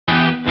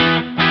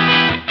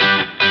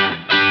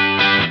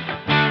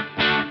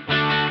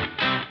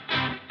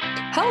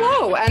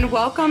Hello, and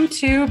welcome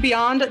to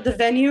Beyond the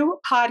Venue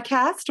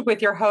podcast with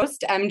your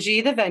host,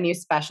 MG, the venue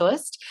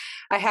specialist.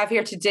 I have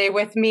here today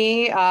with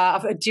me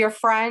a dear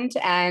friend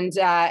and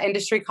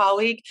industry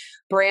colleague,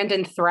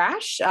 Brandon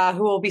Thrash,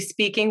 who we'll be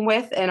speaking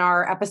with in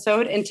our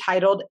episode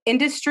entitled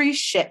Industry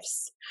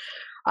Shifts.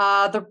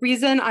 The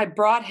reason I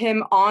brought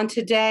him on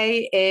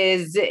today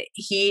is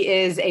he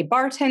is a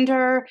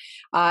bartender,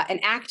 an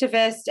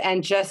activist,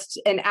 and just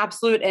an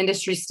absolute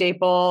industry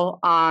staple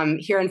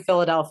here in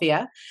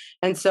Philadelphia.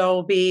 And so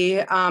we'll be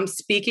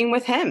speaking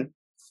with him.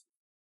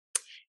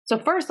 So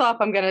first off,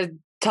 I'm going to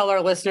tell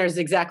our listeners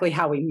exactly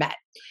how we met.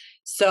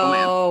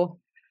 So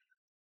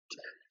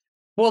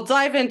we'll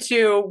dive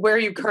into where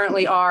you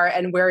currently are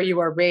and where you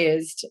are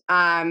raised.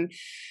 But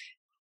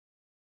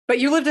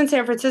you lived in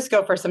San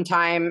Francisco for some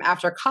time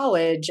after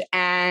college,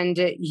 and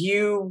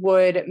you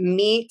would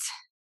meet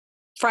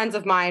friends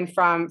of mine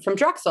from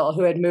Drexel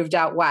who had moved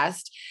out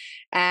west.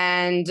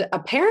 And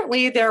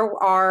apparently there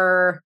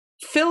are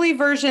Philly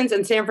versions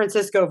and San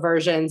Francisco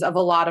versions of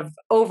a lot of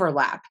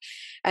overlap.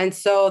 And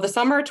so the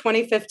summer of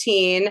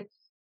 2015,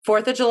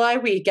 4th of July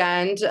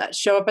weekend,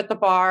 show up at the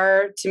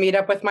bar to meet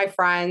up with my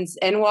friends.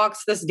 In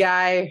walks this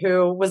guy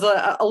who was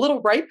a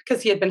little ripe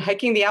because he had been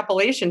hiking the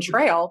Appalachian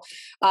Trail.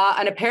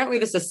 And apparently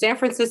this is San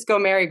Francisco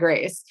Mary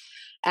Grace.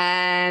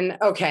 And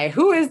okay,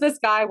 who is this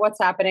guy? What's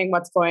happening?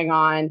 What's going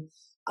on?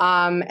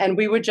 And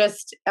we would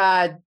just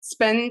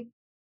spend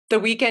the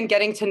weekend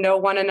getting to know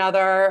one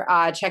another,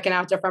 checking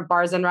out different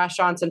bars and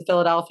restaurants in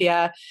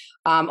Philadelphia,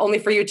 only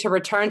for you to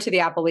return to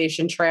the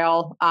Appalachian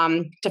Trail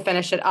to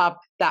finish it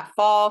up that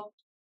fall.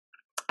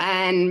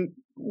 And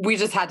we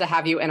just had to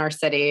have you in our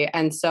city.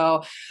 And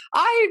so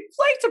I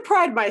like to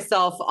pride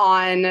myself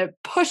on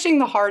pushing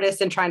the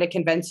hardest and trying to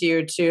convince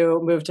you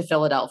to move to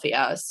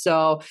Philadelphia.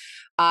 So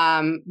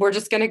we're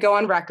just going to go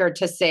on record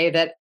to say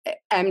that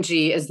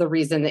MG is the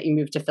reason that you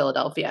moved to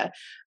Philadelphia.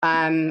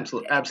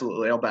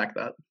 Absolutely. I'll back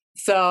that.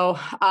 So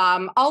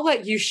I'll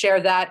let you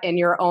share that in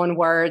your own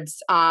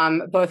words,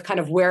 both kind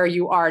of where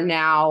you are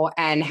now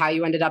and how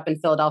you ended up in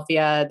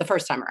Philadelphia the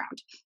first time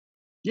around.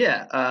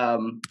 Yeah,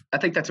 I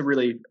think that's a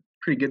really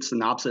pretty good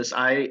synopsis.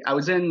 I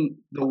was in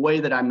the way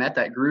that I met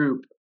that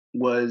group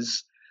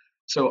was,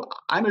 so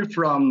I moved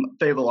from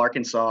Fayetteville,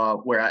 Arkansas,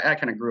 where I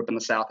kind of grew up in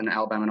the South in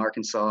Alabama and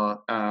Arkansas.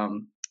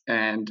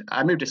 And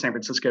I moved to San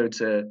Francisco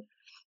to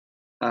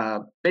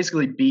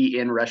basically be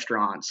in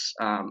restaurants.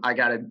 I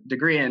got a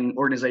degree in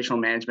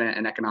organizational management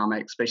and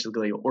economics,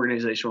 basically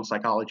organizational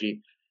psychology.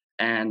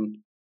 And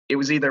it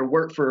was either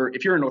work for,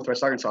 if you're in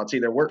Northwest Arkansas, it's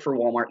either work for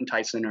Walmart and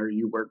Tyson or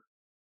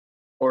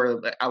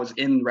I was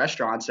in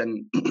restaurants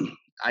and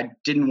I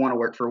didn't want to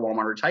work for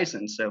Walmart or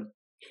Tyson. So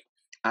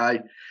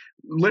I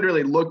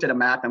literally looked at a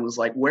map and was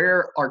like,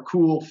 where are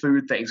cool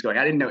food things going?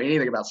 I didn't know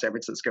anything about San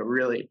Francisco,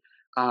 really.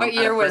 What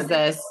year was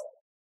this?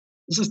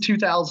 This is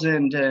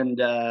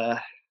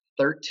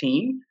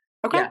 2013.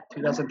 Okay. Yeah,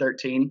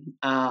 2013.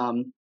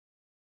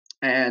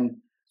 And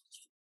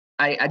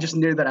I just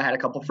knew that I had a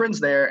couple friends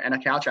there and a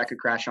couch I could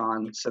crash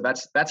on. So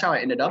that's how I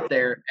ended up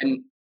there. And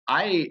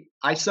I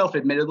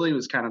self-admittedly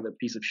was kind of a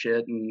piece of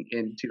shit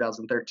in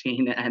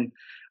 2013, and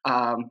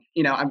I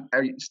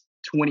was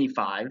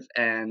 25,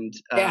 and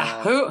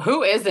yeah,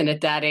 who isn't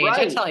at that age? Right.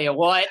 I tell you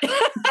what.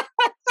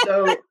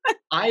 So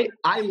I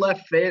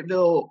left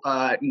Fayetteville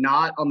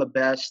not on the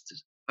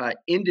best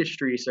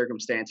industry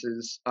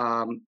circumstances.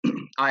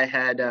 I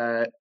had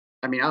I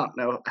don't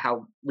know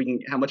how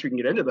much we can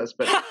get into this,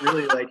 but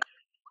really like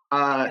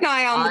an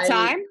eye on the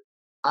time.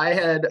 I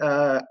had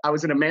I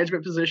was in a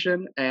management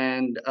position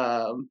and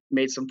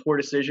made some poor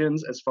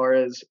decisions as far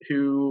as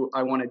who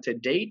I wanted to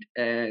date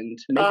and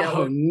make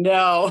out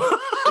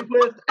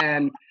with.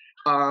 And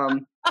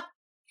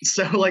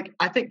so like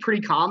I think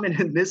pretty common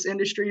in this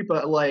industry,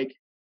 but like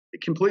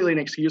completely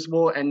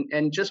inexcusable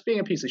and just being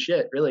a piece of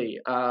shit, really.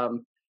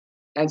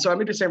 And so I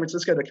moved to San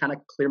Francisco to kind of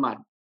clear my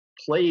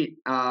plate.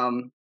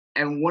 And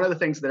one of the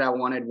things that I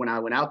wanted when I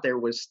went out there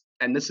was,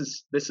 and this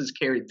is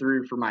carried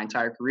through for my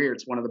entire career,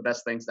 it's one of the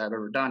best things that I've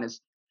ever done,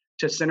 is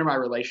to center my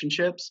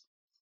relationships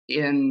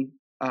in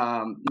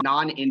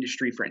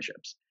non-industry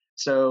friendships.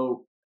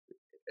 So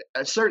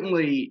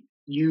certainly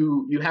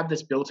you have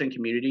this built-in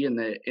community in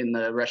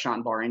the restaurant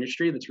and bar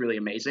industry that's really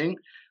amazing,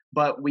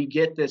 but we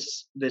get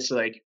this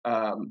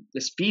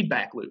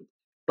feedback loop,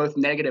 both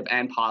negative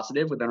and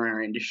positive, within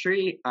our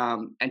industry.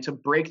 And to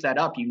break that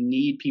up, you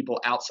need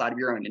people outside of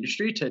your own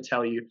industry to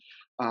tell you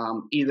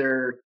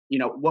either,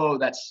 whoa,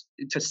 that's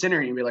to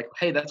center you and be like,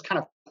 hey, that's kind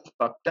of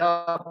fucked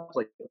up.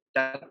 Like,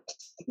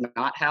 that's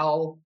not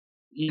how,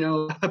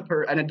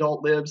 an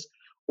adult lives.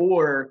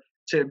 Or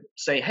to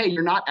say, hey,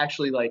 you're not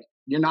actually like,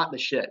 you're not the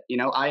shit.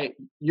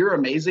 You're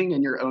amazing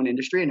in your own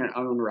industry in your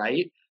own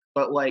right.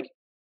 But like,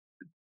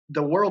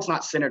 the world's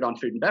not centered on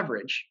food and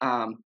beverage.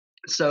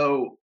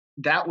 So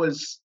that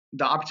was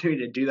the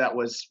opportunity to do that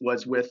was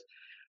with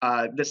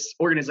this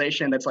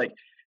organization that's like,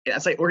 I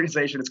say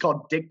organization, it's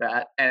called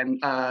Dickbat. And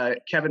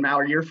Kevin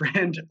Maurer, your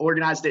friend,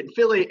 organized it in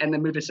Philly and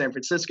then moved to San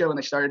Francisco, and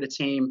they started a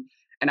team.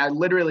 And I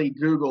literally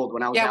Googled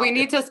when I was we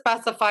need to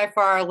specify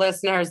for our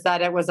listeners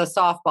that it was a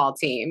softball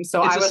team.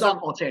 So it's a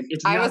softball team.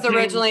 I was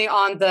originally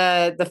on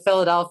the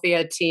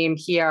Philadelphia team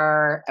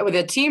here.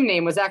 The team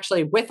name was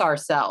actually With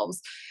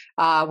Ourselves.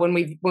 When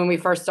we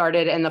first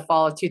started in the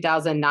fall of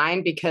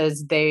 2009,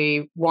 because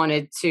they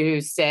wanted to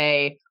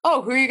say,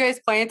 "Oh, who are you guys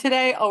playing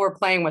today? Oh, we're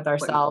playing with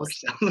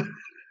ourselves."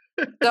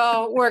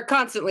 So we're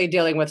constantly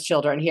dealing with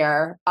children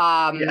here.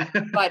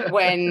 But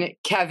when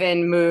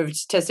Kevin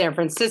moved to San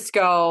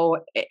Francisco,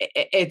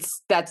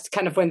 that's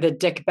kind of when the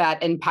Dickbat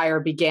empire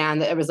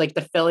began. It was like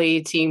the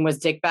Philly team was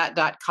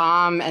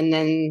dickbat.com, and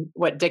then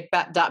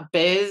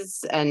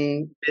dickbat.biz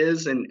and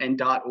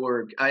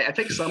 .org. I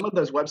think some of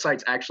those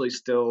websites actually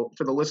still,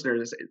 for the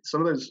listeners,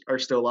 some of those are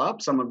still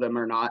up. Some of them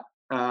are not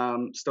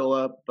still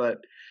up, but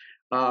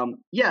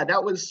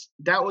that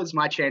was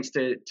my chance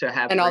to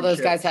have. And all those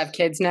guys have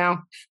kids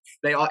now.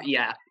 They all,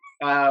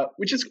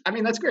 which is, I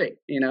mean, that's great,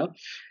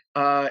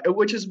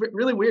 which is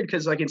really weird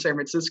because like in San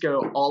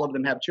Francisco, all of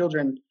them have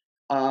children,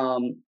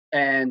 and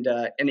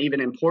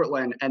even in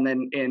Portland, and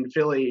then in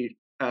Philly,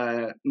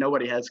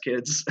 nobody has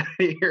kids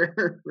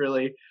here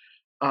really.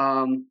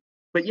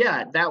 But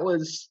yeah, that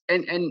was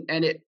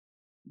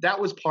that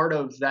was part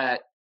of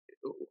that.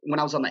 When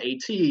I was on the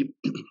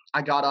AT,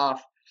 I got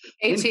off.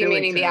 AT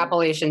meaning the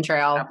Appalachian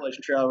Trail.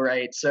 Appalachian Trail,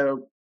 right?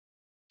 So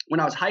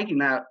when I was hiking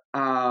that,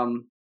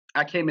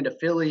 I came into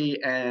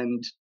Philly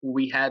and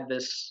we had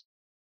this,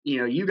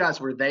 you guys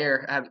were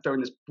there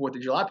throwing this 4th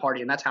of July party,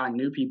 and that's how I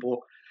knew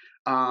people.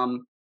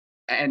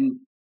 And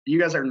you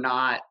guys are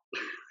not,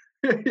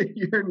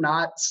 you're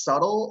not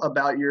subtle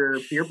about your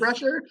peer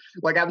pressure.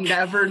 Like I've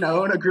never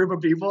known a group of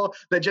people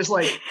that just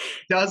like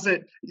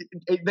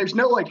there's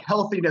no like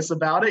healthiness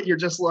about it. You're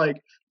just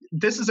like,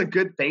 this is a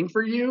good thing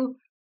for you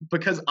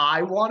because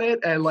I want it,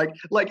 and like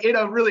in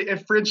a really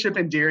friendship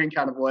endearing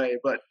kind of way.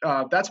 But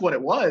that's what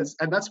it was,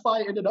 and that's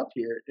why I ended up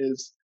here.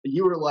 Is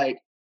you were like,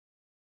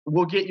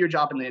 we'll get your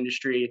job in the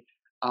industry.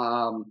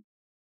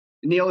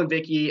 Neil and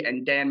Vicky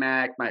and Dan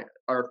Mack,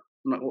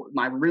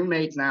 my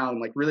roommates now and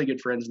like really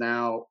good friends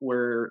now,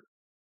 were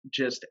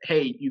just,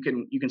 hey, you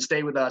can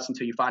stay with us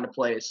until you find a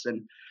place.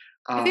 And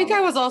I think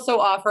I was also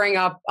offering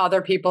up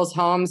other people's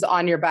homes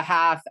on your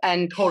behalf,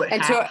 and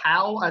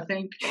I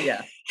think,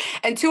 yeah.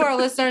 And to our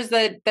listeners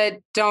that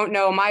don't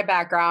know my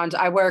background,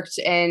 I worked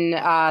in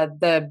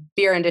the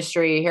beer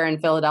industry here in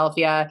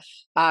Philadelphia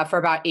for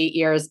about 8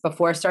 years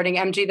before starting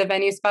MG, the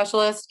venue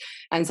specialist.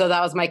 And so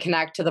that was my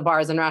connect to the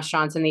bars and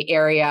restaurants in the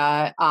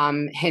area.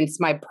 Hence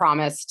my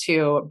promise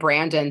to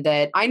Brandon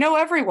that I know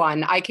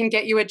everyone. I can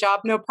get you a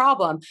job, no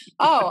problem.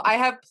 Oh, I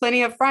have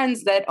plenty of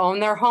friends that own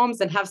their homes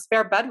and have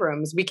spare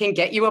bedrooms. We can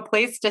get you a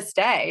place to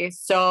stay.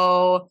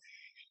 So,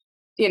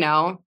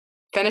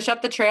 finish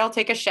up the trail,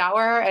 take a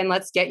shower, and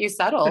let's get you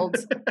settled.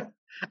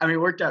 I mean,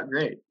 it worked out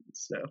great.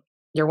 So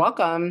you're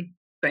welcome.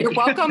 You're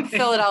welcome,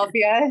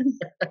 Philadelphia.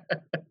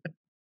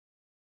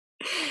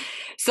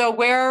 So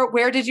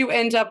where did you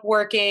end up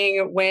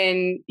working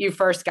when you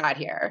first got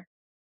here?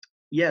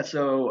 Yeah,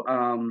 so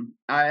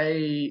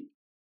I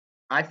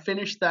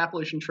finished the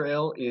Appalachian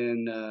Trail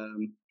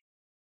in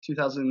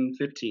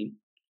 2015.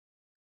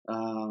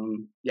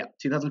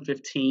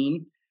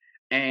 2015,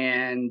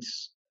 and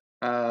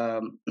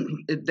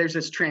there's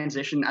this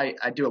transition. I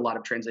do a lot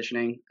of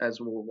transitioning, as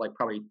we'll like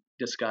probably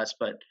discuss,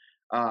 but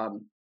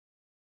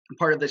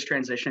part of this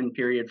transition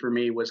period for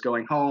me was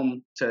going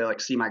home to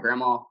like see my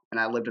grandma, and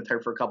I lived with her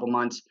for a couple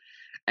months.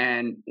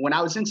 And when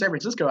I was in San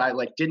Francisco, I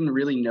like didn't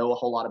really know a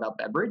whole lot about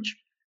Beverage.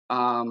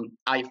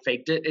 I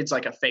faked it. It's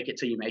like a fake it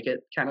till you make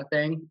it kind of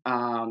thing,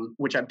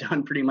 which I've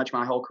done pretty much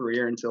my whole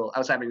career until I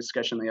was having a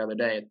discussion the other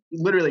day,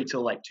 literally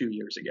till like 2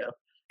 years ago.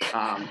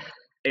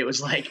 It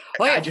was like,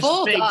 I just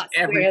faked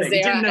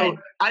everything.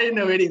 I didn't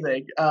know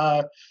anything.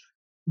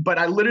 But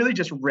I literally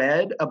just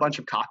read a bunch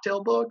of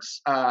cocktail books.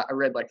 I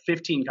read like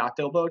 15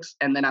 cocktail books.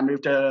 And then I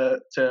moved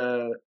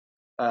to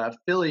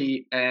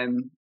Philly,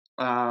 and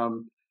I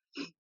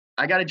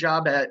got a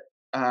job at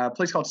a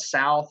place called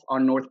South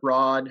on North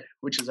Broad,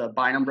 which is a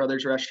Bynum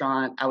Brothers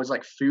restaurant. I was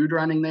like food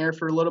running there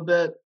for a little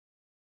bit.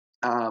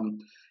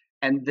 And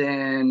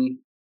then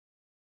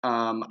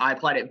I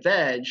applied at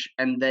Veg,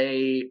 and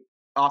they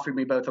offered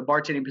me both a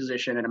bartending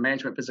position and a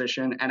management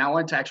position. And I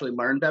wanted to actually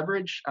learn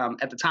Beverage.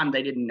 At the time,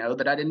 they didn't know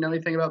that I didn't know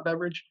anything about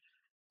Beverage,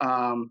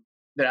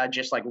 that I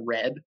just like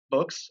read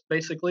books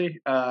basically.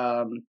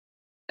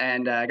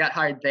 And I got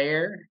hired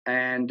there,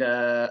 and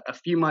a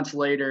few months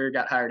later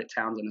got hired at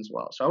Townsend as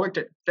well. So I worked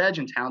at Veg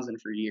and Townsend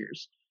for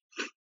years,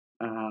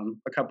 a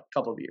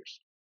couple of years.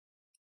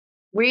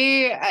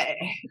 We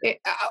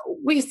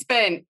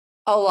spent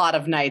a lot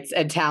of nights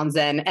at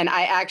Townsend, and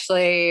I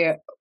actually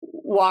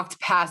walked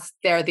past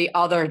there the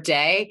other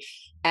day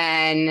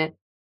and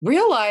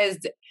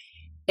realized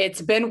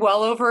it's been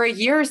well over a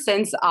year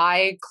since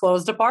I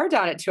closed a bar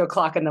down at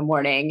 2:00 in the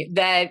morning.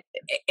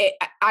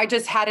 I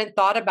just hadn't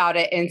thought about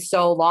it in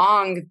so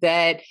long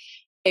that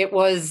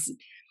was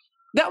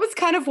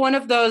kind of one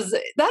of those,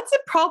 that's a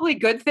probably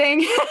good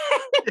thing.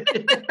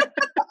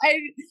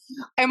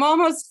 I'm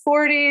almost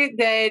 40,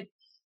 that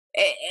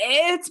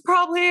It's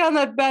probably on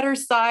the better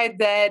side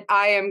that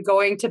I am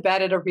going to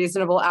bed at a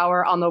reasonable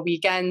hour on the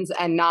weekends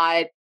and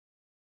not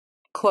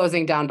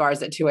closing down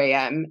bars at 2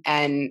 a.m.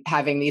 and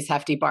having these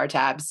hefty bar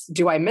tabs.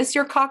 Do I miss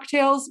your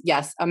cocktails?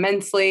 Yes,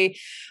 immensely.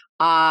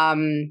 A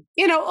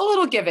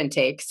little give and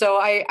take. So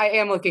I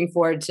am looking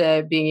forward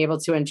to being able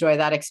to enjoy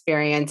that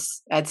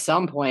experience at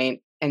some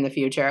point in the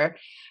future.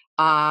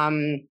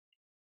 That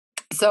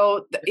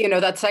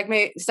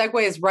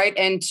segues right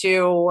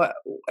into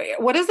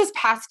what has this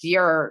past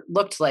year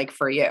looked like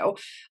for you?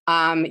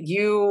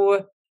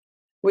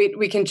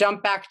 We can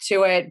jump back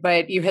to it,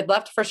 but you had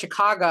left for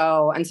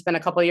Chicago and spent a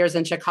couple of years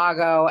in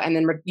Chicago, and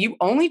then you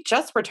only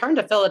just returned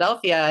to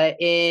Philadelphia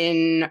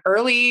in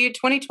early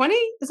 2020.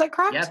 Is that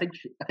correct? Yeah,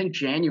 I think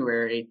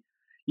January.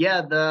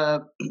 Yeah,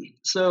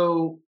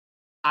 so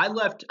I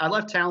left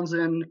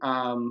Townsend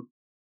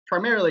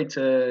primarily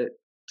to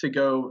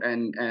go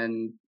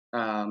and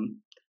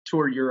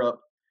tour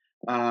Europe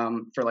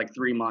for like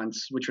 3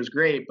 months, which was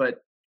great. But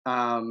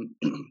the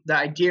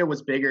idea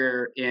was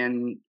bigger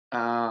in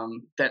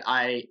that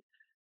I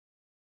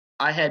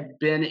had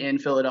been in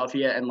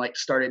Philadelphia and like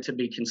started to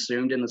be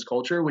consumed in this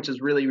culture, which is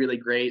really, really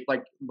great.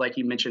 Like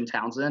you mentioned,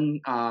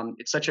 Townsend.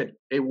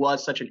 It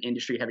was such an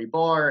industry heavy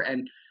bar,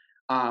 and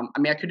I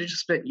could have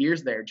just spent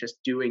years there just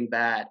doing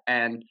that.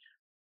 And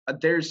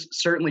there's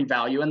certainly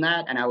value in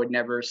that, and I would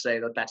never say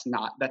that that's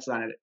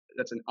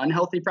an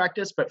unhealthy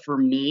practice. But for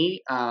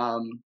me,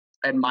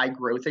 and my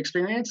growth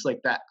experience,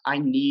 like that, I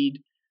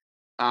need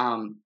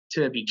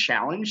to be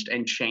challenged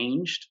and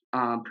changed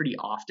pretty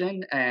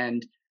often,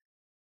 and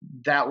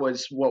that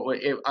was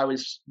I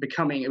was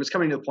becoming. It was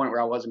coming to the point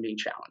where I wasn't being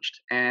challenged,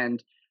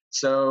 and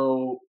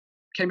so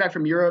came back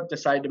from Europe,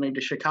 decided to move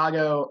to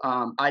Chicago.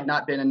 I'd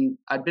been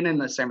in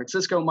the San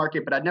Francisco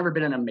market, but I'd never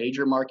been in a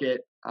major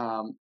market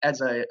as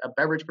a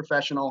beverage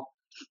professional.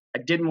 I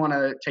didn't want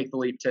to take the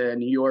leap to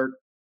New York.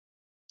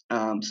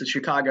 So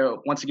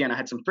Chicago, once again, I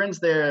had some friends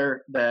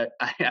there that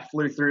I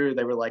flew through.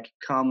 They were like,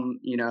 come,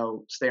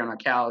 stay on our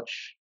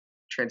couch,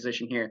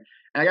 transition here.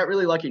 And I got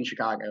really lucky in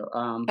Chicago.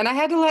 And I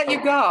had to let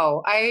you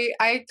go.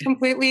 I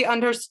completely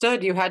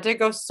understood. You had to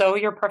go sow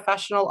your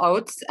professional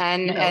oats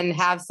and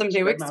have some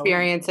new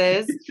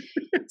experiences.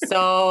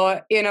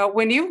 So,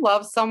 when you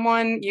love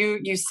someone,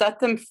 you set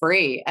them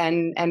free.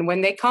 And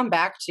when they come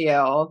back to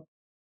you.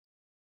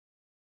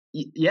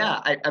 Yeah.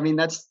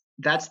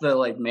 That's the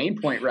like main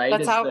point, right?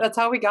 That's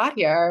how we got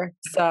here.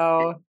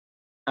 So,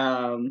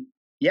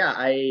 yeah,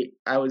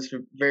 I was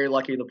very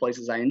lucky the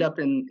places I ended up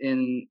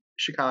in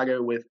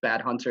Chicago with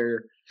Bad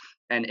Hunter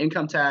and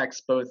Income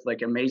Tax, both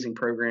like amazing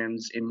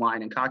programs in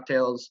wine and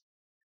cocktails.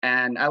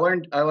 And I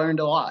learned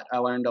a lot. I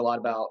learned a lot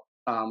about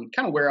kind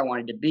of where I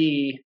wanted to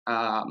be,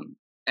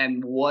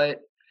 and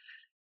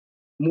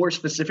more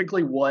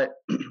specifically what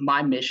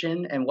my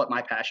mission and what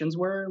my passions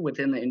were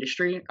within the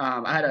industry.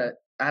 I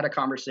had a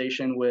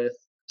conversation with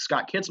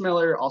Scott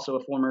Kitzmiller, also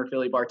a former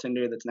Philly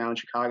bartender that's now in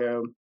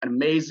Chicago, an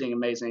amazing,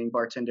 amazing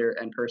bartender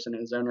and person in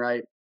his own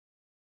right.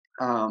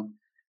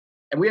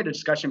 And we had a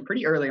discussion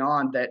pretty early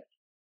on that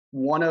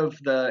one of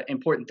the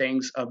important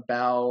things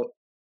about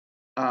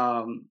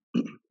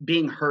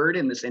being heard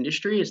in this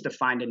industry is to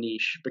find a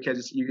niche,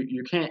 because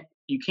you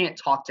can't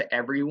talk to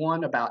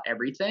everyone about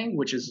everything,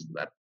 which is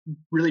a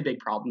really big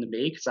problem to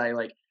me, because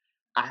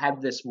I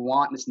have this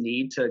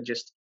need to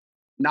just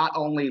not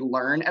only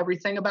learn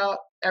everything about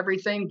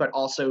everything, but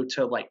also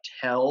to like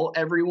tell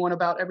everyone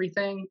about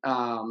everything.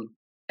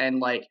 And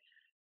like,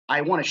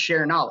 I want to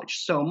share knowledge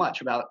so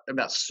much about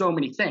so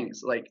many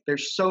things. Like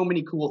there's so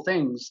many cool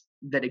things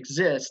that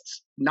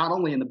exist, not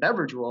only in the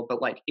beverage world,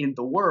 but like in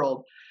the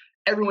world.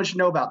 Everyone should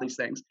know about these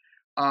things.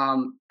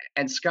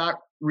 And Scott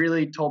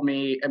really told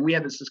me, and we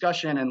had this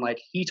discussion, and like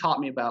he taught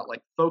me about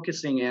like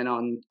focusing in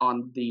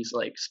on these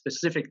like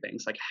specific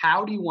things. Like,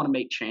 how do you want to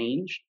make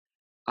change?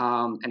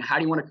 And how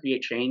do you want to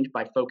create change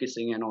by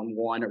focusing in on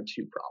one or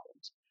two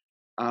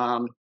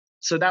problems?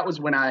 So that was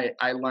when I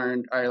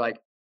learned, I like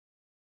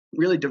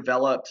really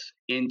developed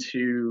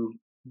into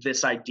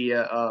this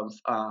idea of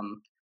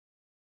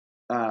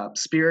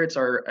spirits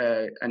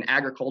are an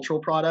agricultural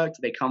product.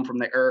 They come from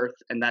the earth,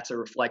 and that's a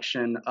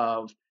reflection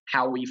of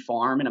how we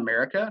farm in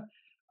America.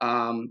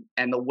 And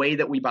the way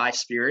that we buy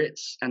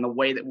spirits and the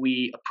way that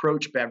we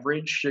approach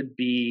beverage should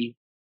be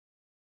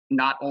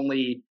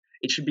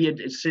it should be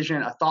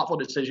a thoughtful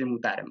decision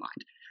with that in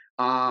mind.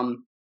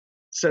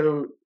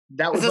 So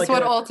that was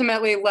what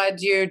ultimately led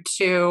you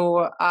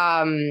to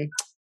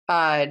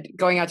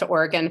going out to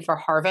Oregon for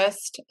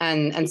harvest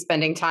and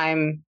spending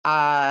time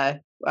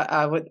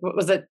what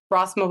was it,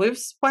 Ross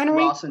Maloof's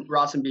winery?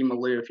 Ross and B.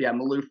 Maloof, yeah,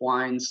 Maloof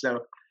wines. So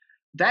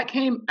that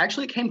came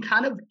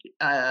kind of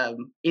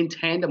in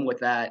tandem with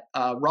that.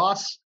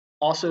 Ross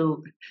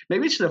also,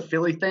 maybe it's just a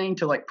Philly thing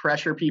to like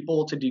pressure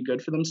people to do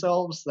good for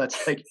themselves.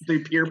 That's like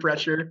through peer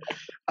pressure,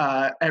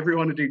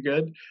 everyone to do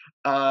good.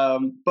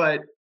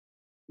 But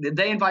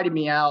they invited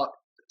me out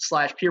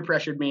 / peer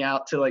pressured me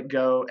out to like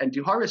go and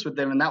do harvest with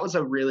them, and that was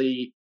a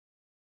really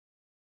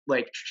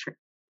like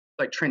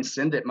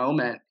transcendent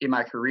moment in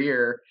my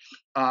career,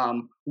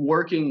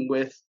 working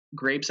with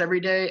grapes every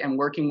day and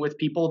working with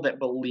people that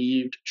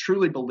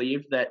truly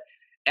believed that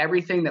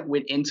everything that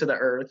went into the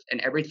earth and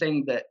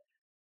everything that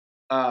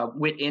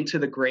went into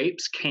the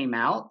grapes came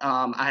out.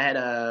 I had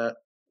a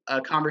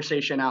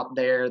conversation out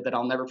there that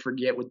I'll never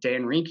forget with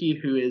Dan Rinke,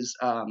 who is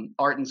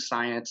Art and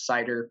Science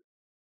cider.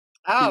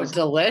 Oh,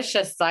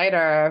 delicious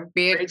cider.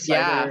 Great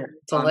cider.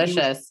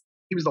 Delicious.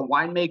 He was a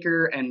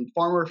winemaker and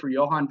farmer for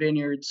Johann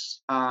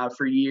Vineyards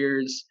for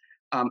years.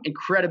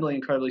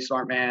 Incredibly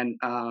smart man.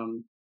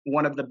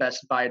 One of the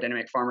best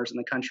biodynamic farmers in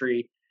the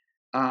country.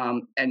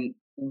 And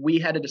we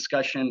had a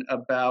discussion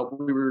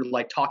we were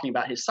like talking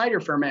about his cider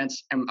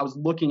ferments, and I was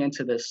looking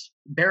into this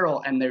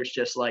barrel, and there's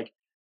just like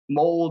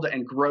mold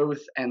and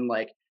growth and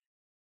like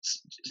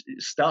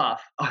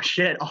stuff,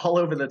 all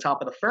over the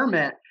top of the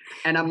ferment.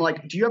 And I'm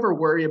like, do you ever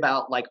worry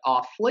about like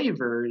off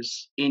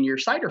flavors in your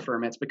cider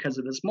ferments because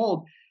of this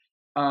mold?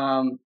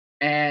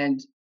 And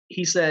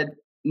he said,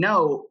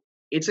 no,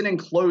 it's an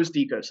enclosed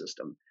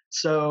ecosystem.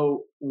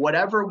 So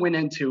whatever went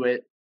into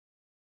it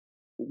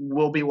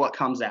will be what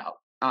comes out.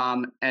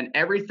 And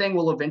everything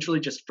will eventually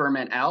just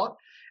ferment out.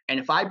 And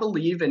if I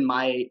believe in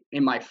my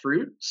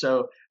fruit,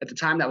 so at the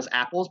time that was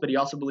apples, but he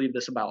also believed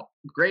this about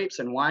grapes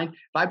and wine.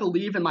 If I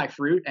believe in my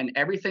fruit and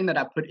everything that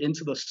I put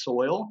into the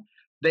soil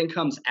then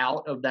comes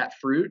out of that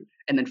fruit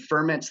and then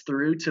ferments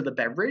through to the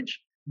beverage,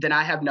 then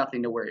I have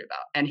nothing to worry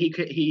about. And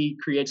he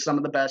creates some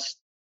of the best,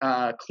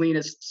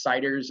 cleanest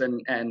ciders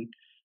and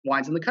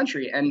wines in the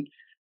country. And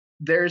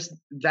there's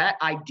that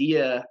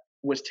idea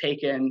was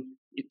taken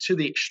to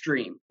the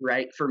extreme,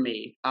 right, for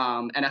me.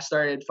 And I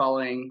started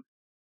following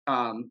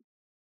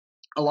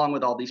along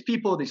with all these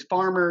people, these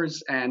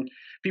farmers and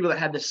people that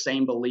had the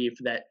same belief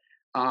that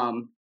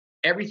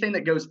everything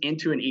that goes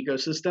into an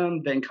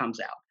ecosystem then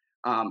comes out.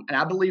 And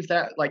I believe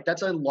that like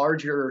that's a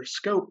larger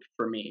scope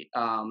for me.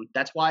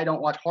 That's why I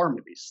don't watch horror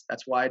movies.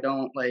 That's why I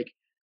don't like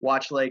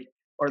watch like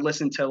or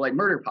listen to like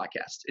murder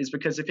podcasts, is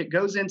because if it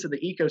goes into the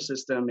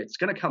ecosystem, it's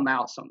going to come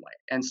out some way.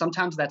 And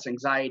sometimes that's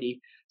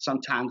anxiety.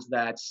 Sometimes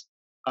that's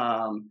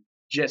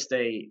just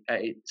a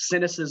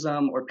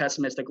cynicism or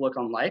pessimistic look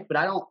on life. But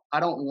I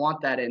don't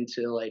want that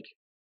into like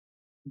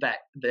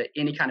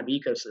any kind of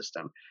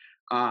ecosystem.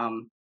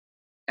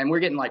 And we're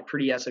getting like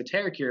pretty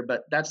esoteric here,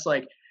 but that's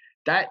like,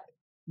 that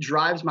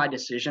drives my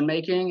decision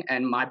making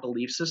and my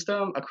belief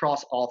system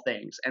across all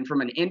things. And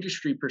from an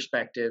industry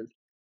perspective,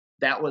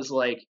 that was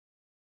like,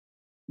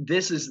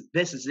 this is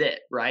it,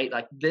 right?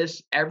 Like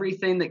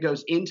everything that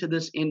goes into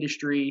this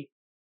industry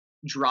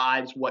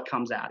drives what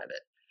comes out of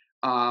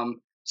it.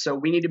 So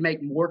we need to make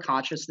more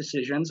conscious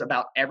decisions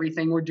about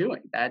everything we're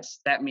doing.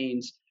 That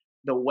means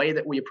the way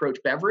that we approach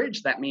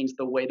beverage. That means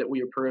the way that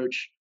we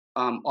approach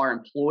our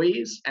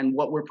employees and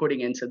what we're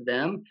putting into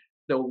them.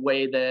 The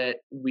way that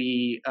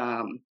we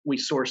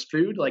source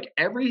food. Like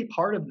every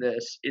part of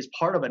this is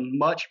part of a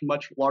much,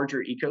 much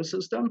larger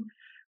ecosystem,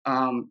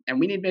 and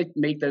we need to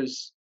make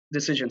those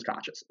decisions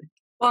consciously.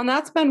 Well, and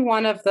that's been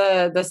one of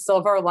the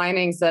silver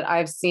linings that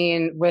I've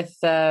seen with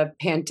the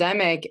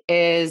pandemic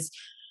is,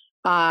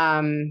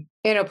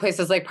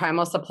 places like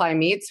Primal Supply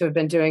Meats, who have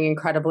been doing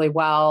incredibly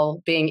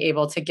well, being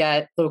able to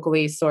get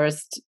locally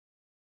sourced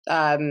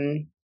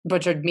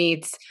butchered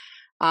meats,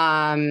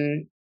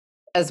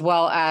 as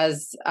well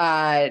as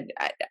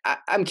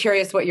I'm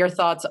curious what your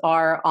thoughts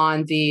are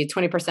on the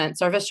 20%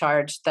 service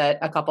charge that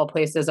a couple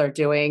places are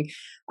doing.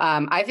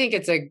 I think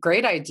it's a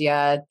great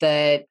idea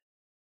that,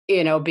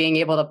 being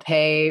able to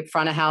pay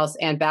front of house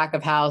and back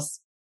of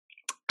house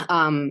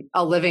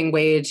a living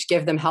wage,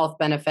 give them health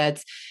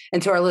benefits.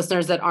 And to our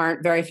listeners that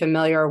aren't very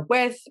familiar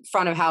with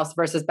front of house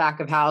versus back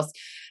of house,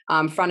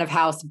 front of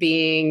house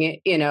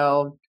being,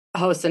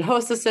 hosts and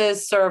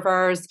hostesses,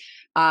 servers,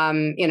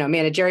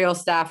 managerial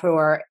staff who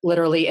are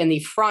literally in the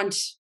front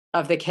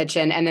of the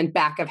kitchen, and then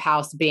back of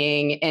house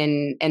being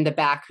in the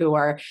back, who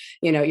are,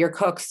 your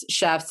cooks,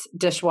 chefs,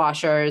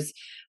 dishwashers,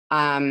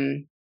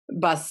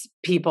 bus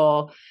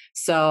people.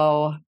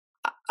 So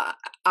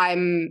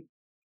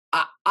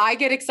I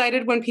get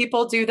excited when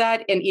people do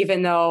that. And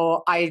even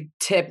though I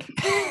tip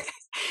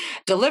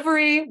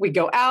delivery, we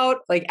go out,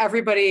 like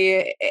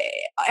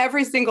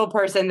every single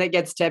person that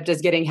gets tipped is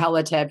getting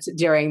hella tipped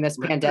during this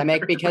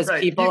pandemic, because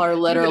right. People are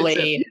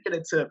literally, you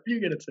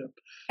get a tip.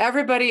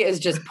 Everybody is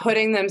just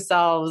putting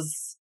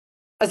themselves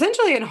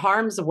essentially in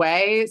harm's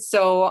way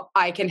so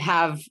I can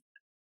have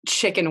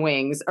chicken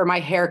wings, or my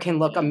hair can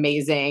look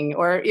amazing,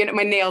 or,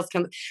 my nails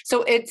can.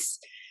 So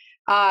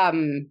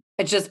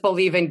I just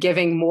believe in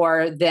giving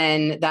more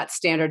than that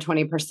standard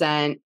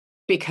 20%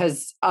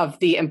 because of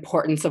the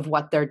importance of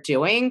what they're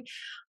doing.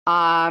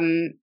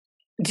 Do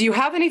you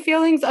have any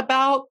feelings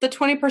about the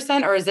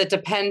 20%, or does it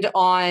depend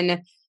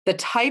on the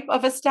type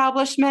of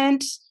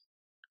establishment?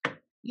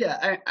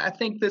 Yeah, I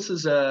think this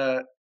is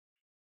I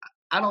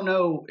don't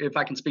know if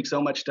I can speak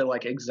so much to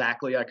like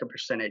exactly like a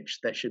percentage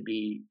that should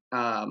be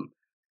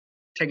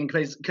taking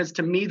place, because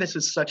to me, this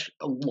is such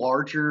a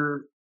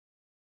larger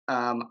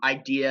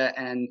idea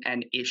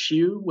and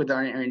issue with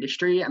our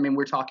industry. I mean,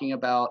 we're talking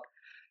about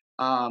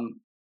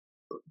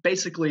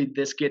basically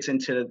this gets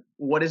into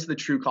what is the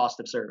true cost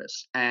of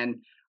service. And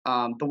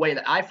The way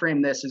that I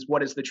frame this is,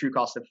 what is the true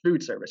cost of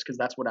food service? Because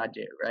that's what I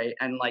do, right?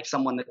 And like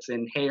someone that's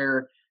in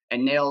hair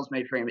and nails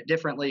may frame it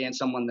differently, and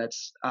someone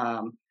that's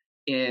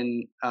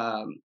in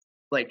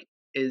like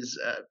is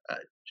a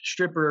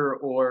stripper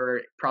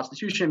or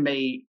prostitution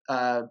may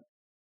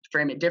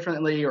frame it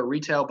differently, or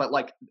retail. But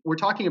like we're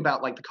talking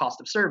about like the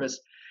cost of service,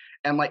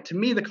 and like to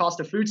me, the cost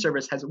of food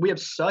service we have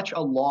such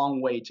a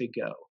long way to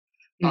go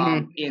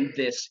in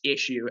this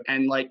issue,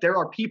 and like there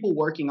are people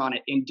working on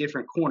it in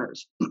different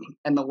corners.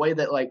 And the way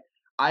that like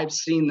I've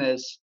seen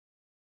this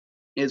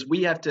is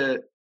we have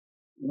to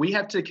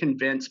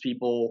convince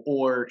people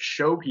or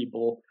show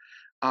people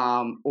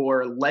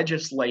or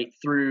legislate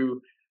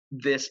through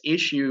this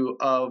issue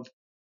of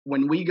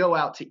when we go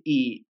out to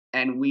eat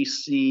and we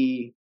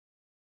see,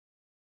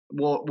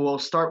 we'll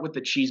start with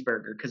the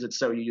cheeseburger because it's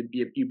so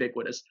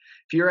ubiquitous.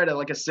 If you're at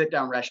a sit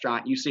down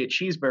restaurant, you see a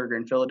cheeseburger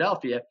in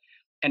Philadelphia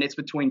and it's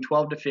between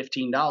 $12 to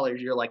 $15,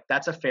 you're like,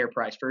 that's a fair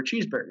price for a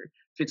cheeseburger.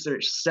 If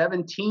it's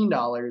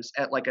 $17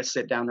 at like a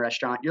sit down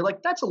restaurant, you're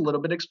like, that's a little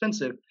bit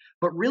expensive.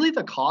 But really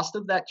the cost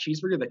of that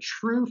cheeseburger, the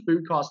true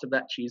food cost of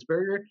that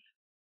cheeseburger,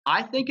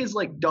 I think is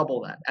like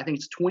double that. I think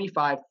it's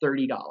 $25,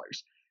 $30.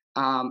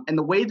 And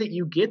the way that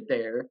you get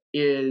there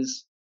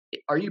is,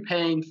 are you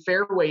paying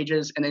fair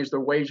wages? And there's the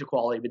wage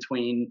equality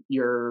between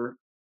your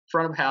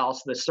front of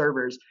house, the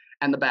servers,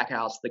 and the back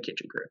house, the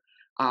kitchen crew.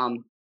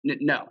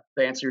 No,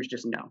 the answer is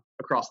just no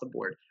across the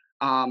board.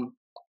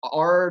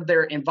 Are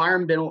there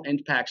environmental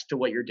impacts to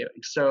what you're doing?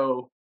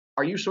 So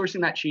are you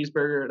sourcing that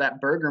cheeseburger,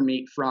 that burger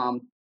meat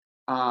from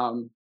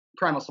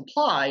Primal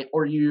Supply,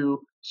 or are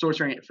you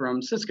sourcing it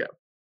from Cisco?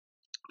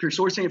 If you're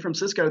sourcing it from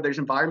Cisco, there's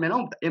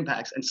environmental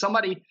impacts. And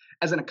somebody,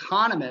 as an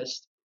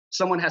economist,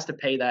 someone has to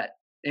pay that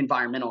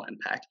environmental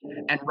impact.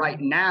 And right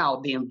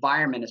now, the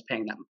environment is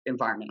paying that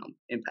environmental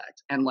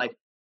impact. And like,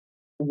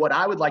 what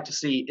I would like to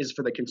see is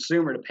for the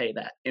consumer to pay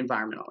that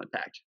environmental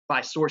impact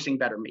by sourcing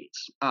better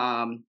meats.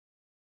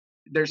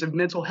 There's a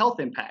mental health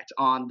impact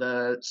on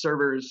the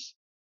servers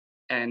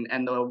and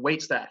the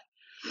wait staff.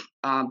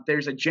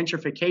 There's a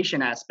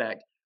gentrification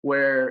aspect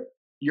where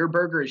your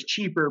burger is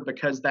cheaper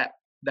because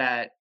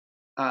that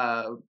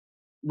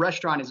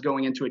restaurant is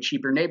going into a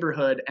cheaper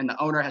neighborhood and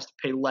the owner has to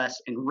pay less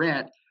in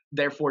rent.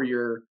 Therefore,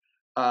 your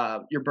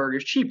burger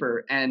is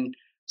cheaper. And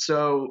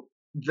so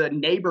the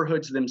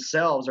neighborhoods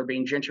themselves are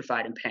being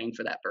gentrified and paying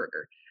for that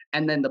burger.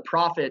 And then the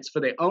profits for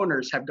the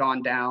owners have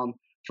gone down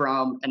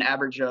from an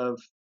average of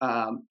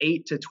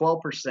 8 to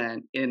 12%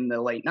 in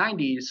the late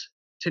 90s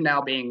to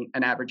now being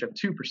an average of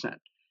 2%.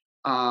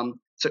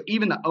 So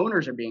even the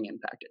owners are being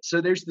impacted.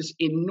 So there's this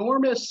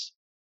enormous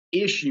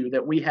issue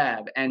that we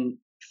have, and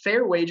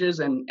fair wages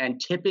and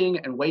tipping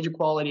and wage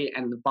equality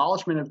and the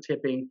abolishment of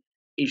tipping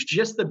is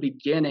just the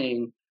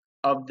beginning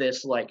of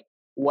this, like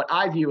what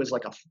I view as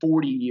like a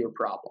 40-year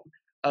problem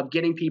of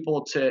getting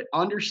people to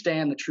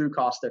understand the true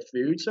cost of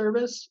food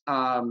service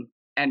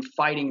and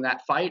fighting that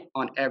fight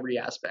on every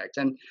aspect.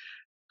 And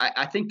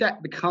I think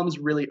that becomes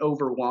really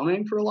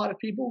overwhelming for a lot of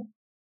people,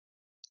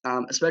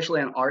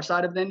 especially on our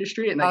side of the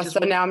industry. And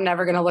so now I'm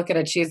never going to look at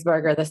a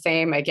cheeseburger the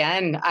same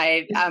again.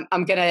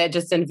 I'm going to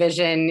just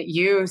envision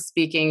you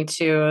speaking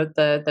to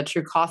the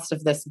true cost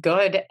of this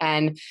good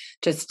and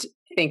just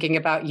thinking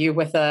about you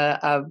with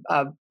a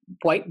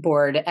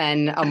whiteboard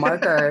and a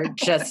marker,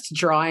 just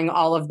drawing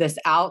all of this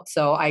out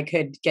so I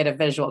could get a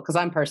visual, because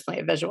I'm personally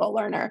a visual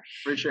learner.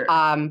 For sure.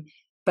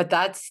 But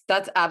that's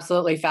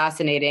absolutely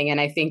fascinating. And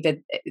I think that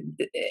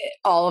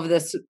all of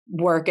this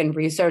work and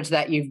research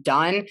that you've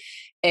done,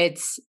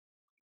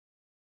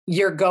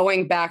 you're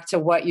going back to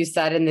what you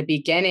said in the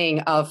beginning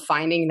of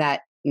finding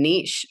that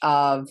niche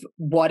of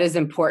what is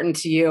important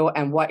to you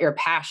and what you're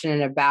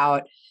passionate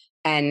about,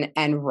 and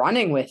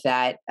running with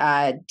that.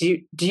 Do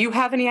you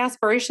have any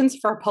aspirations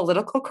for a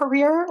political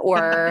career,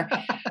 or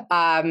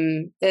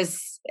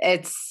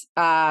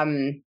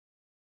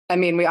I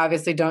mean, we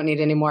obviously don't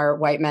need any more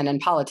white men in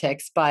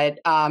politics, but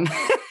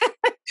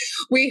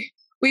we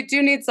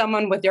do need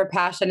someone with your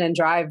passion and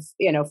drive,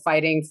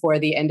 fighting for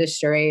the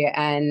industry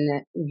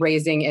and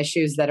raising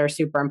issues that are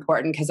super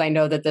important. Because I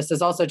know that this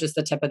is also just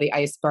the tip of the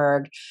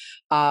iceberg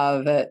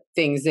of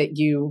things that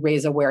you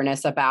raise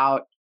awareness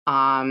about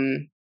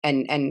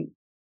and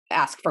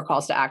ask for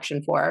calls to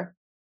action for.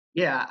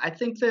 Yeah, I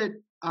think that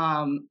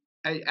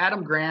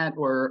Adam Grant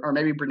or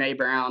maybe Brene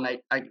Brown,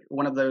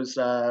 one of those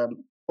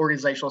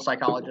organizational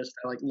psychologists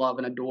I love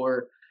and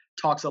adore,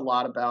 talks a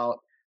lot about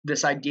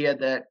this idea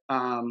that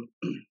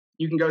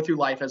you can go through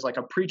life as like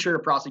a preacher, a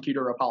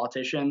prosecutor, or a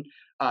politician,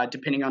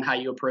 depending on how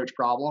you approach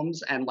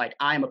problems. And like,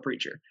 I'm a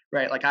preacher,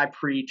 right? Like I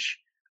preach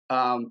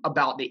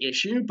about the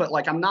issue, but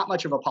like, I'm not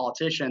much of a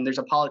politician. There's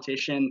a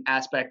politician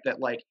aspect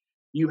that like,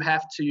 you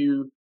have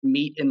to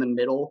meet in the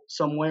middle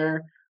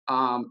somewhere.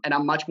 And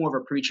I'm much more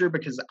of a preacher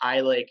because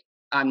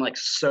I'm like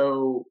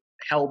so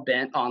hell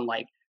bent on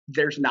like,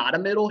 there's not a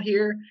middle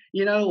here,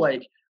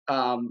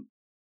 I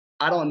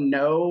don't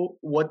know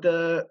what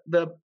the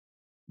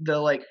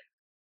like,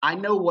 I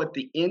know what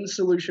the end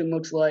solution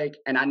looks like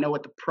and I know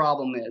what the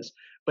problem is,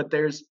 but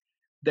there's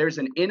there's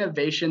an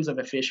innovations of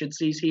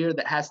efficiencies here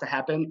that has to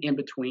happen in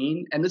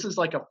between. And this is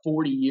like a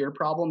 40-year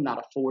problem, not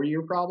a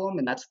 4-year problem.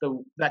 And that's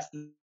the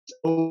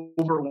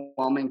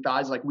overwhelming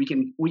thought is like, we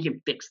can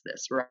fix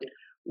this, right?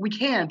 We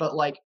can, but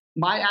like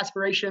my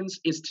aspirations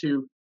is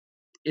to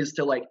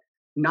like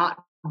not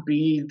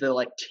be the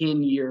like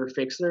 10-year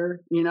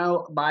fixer, you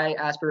know. My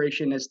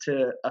aspiration is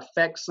to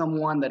affect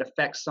someone that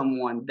affects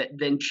someone that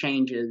then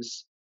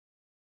changes,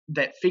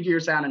 that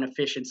figures out an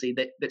efficiency,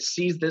 that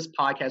sees this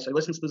podcast or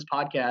listens to this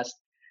podcast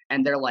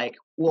and they're like,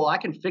 well, I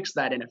can fix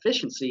that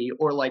inefficiency,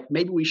 or like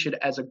maybe we should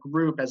as a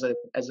group, as a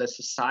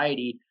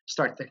society,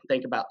 start to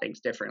think about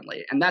things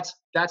differently. And that's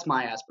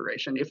my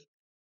aspiration.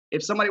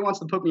 If somebody wants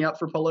to put me up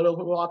for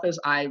political office,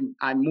 I'm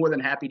more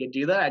than happy to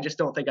do that. I just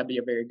don't think I'd be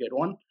a very good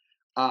one.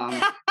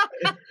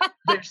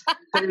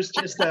 There's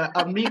just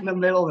a meet in the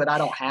middle that I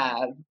don't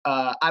have.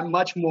 I'm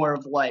much more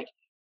of like,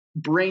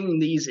 bring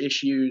these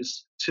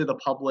issues to the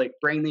public,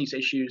 bring these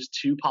issues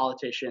to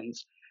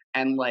politicians,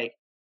 and like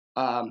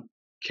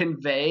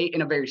convey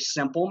in a very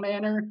simple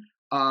manner,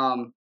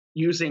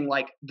 using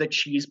like the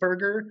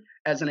cheeseburger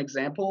as an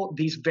example,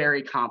 these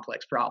very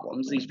complex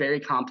problems, these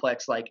very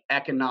complex like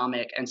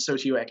economic and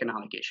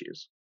socioeconomic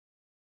issues.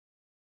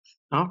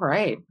 All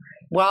right.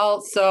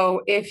 Well,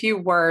 so if you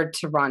were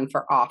to run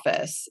for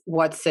office,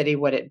 what city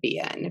would it be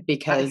in?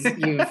 Because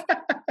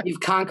you've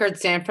conquered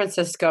San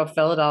Francisco,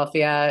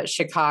 Philadelphia,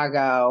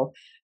 Chicago.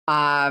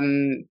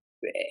 You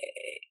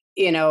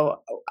know,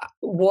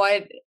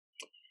 what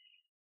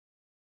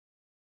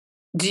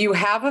do you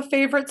have a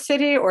favorite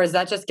city, or is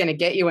that just going to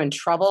get you in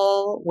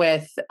trouble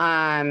with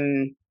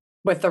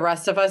the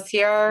rest of us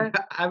here?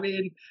 I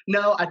mean,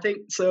 no, I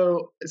think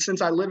so.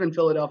 Since I live in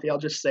Philadelphia, I'll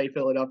just say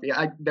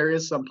Philadelphia. There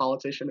is some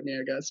politician in me,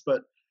 I guess,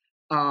 but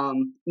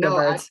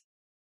no,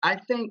 I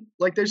think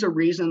like there's a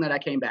reason that I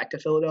came back to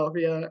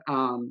Philadelphia.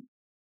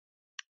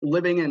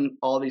 Living in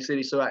all these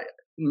cities, so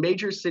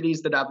major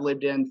cities that I've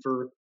lived in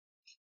for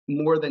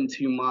more than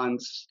 2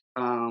 months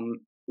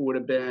would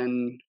have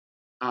been,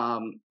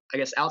 I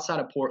guess, outside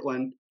of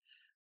Portland,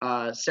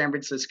 San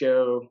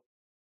Francisco,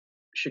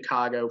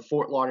 Chicago,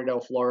 Fort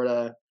Lauderdale,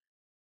 Florida.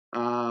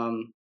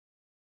 When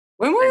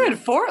we were in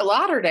Fort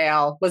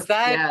Lauderdale, was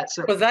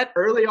that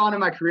early on in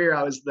my career?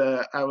 I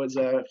was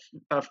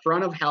a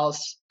front of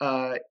house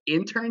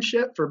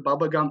internship for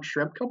Bubba Gump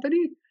Shrimp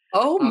Company.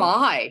 Oh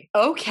my!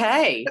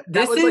 Okay,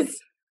 this is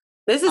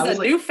a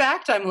new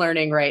fact I'm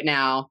learning right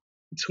now.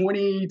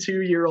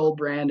 22-year-old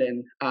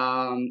Brandon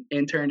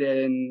interned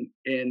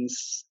in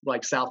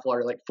like South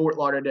Florida, like Fort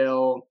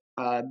Lauderdale,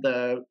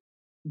 the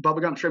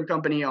Bubba Gump Shrimp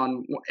Company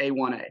on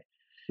A1A.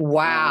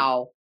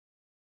 Wow.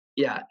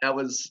 Yeah, that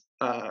was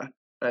a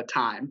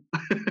time.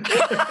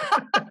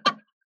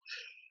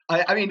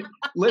 I mean,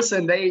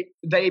 listen, they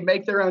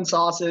make their own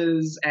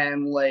sauces,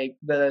 and like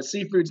the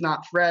seafood's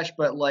not fresh,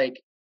 but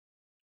like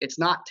it's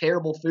not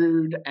terrible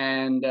food,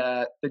 and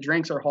the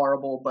drinks are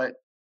horrible, but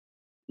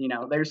you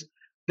know,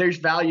 there's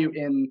value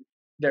in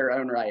their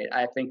own right.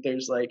 I think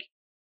there's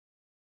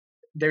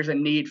a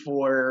need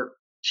for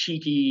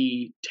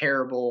cheeky,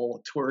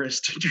 terrible,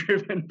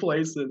 tourist-driven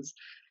places.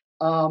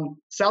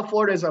 South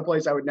Florida is a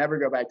place I would never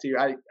go back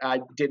to.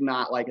 I did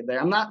not like it there.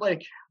 I'm not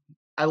like,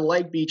 I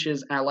like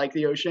beaches and I like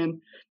the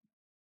ocean,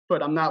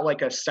 but I'm not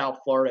like a South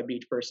Florida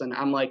beach person.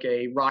 I'm like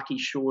a Rocky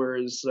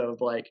Shores of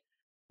like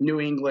New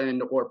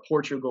England or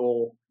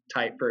Portugal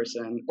type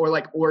person, or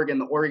like Oregon.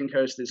 The Oregon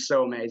coast is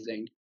so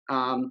amazing.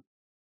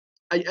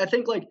 I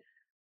think like,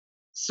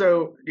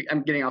 so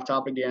I'm getting off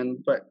topic again,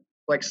 but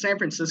like San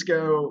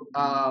Francisco,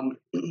 I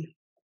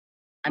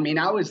mean,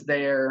 I was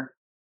there,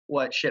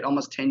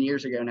 almost 10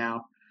 years ago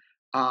now.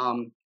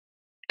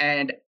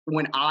 And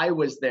when I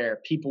was there,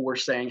 people were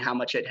saying how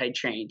much it had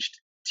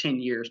changed 10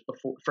 years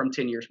before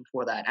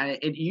that. And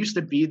it used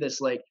to be this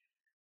like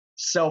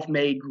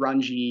self-made,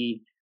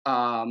 grungy,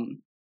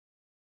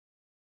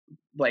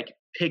 like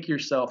pick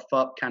yourself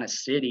up kind of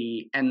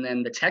city. And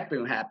then the tech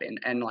boom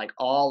happened and like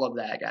all of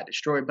that got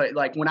destroyed. But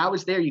like when I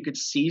was there, you could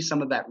see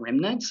some of that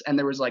remnants, and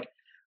there was like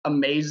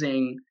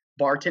amazing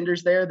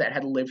bartenders there that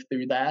had lived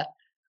through that.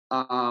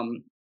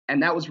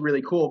 And that was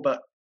really cool.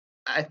 But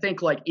I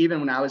think like even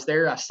when I was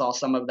there, I saw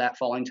some of that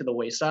falling to the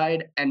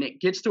wayside, and it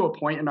gets to a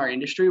point in our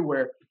industry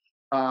where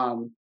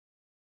the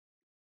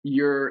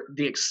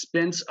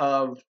expense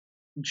of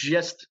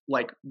just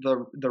like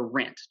the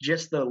rent,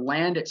 just the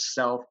land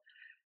itself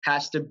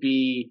has to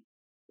be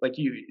like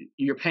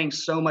you're paying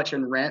so much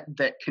in rent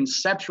that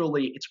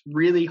conceptually it's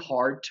really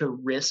hard to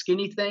risk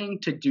anything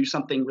to do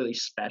something really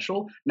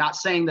special. Not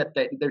saying that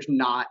there's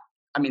not,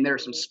 I mean, there are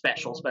some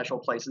special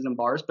places and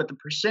bars, but the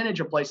percentage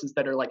of places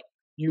that are like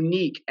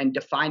unique and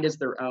defined as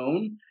their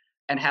own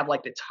and have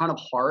like a ton of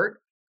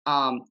heart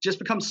just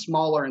becomes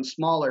smaller and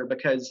smaller,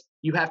 because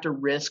you have to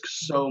risk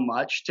so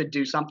much to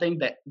do something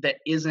that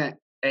isn't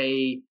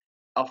a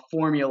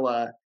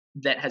formula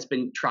that has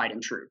been tried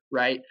and true,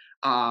 right?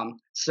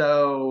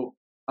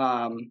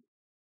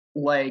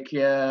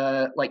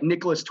 Like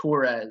Nicholas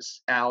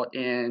Torres out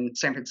in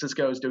San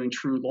Francisco is doing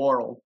True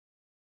Laurel,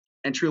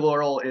 and True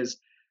Laurel is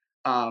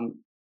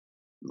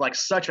like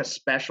such a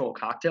special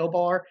cocktail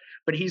bar,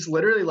 but he's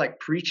literally like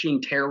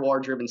preaching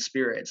terroir driven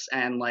spirits,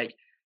 and like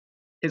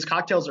his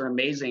cocktails are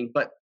amazing,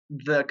 but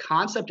the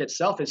concept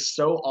itself is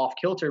so off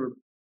kilter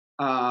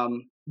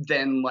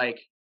than like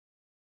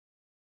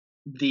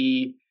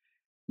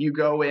you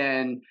go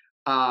in,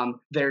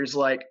 there's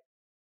like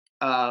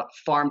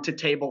farm to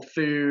table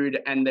food,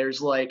 and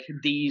there's like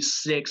these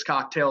 6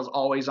 cocktails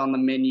always on the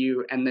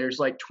menu, and there's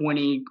like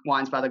 20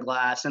 wines by the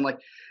glass, and like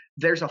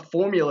there's a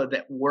formula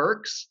that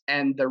works,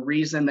 and the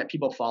reason that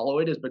people follow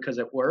it is because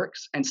it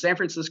works. And San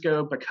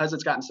Francisco, because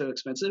it's gotten so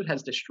expensive,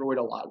 has destroyed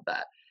a lot of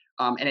that.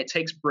 And it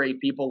takes brave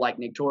people like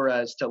Nick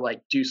Torres to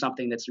like do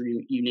something that's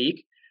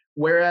unique.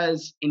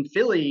 Whereas in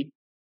Philly,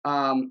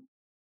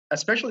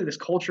 especially this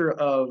culture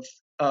of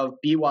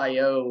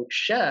BYO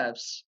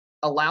chefs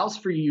allows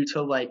for you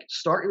to like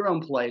start your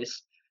own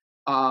place,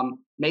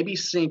 maybe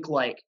sink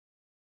like,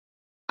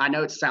 I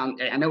know it's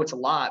a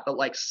lot, but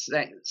like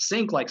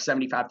sink like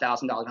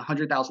 $75,000,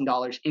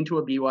 $100,000 into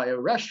a BYO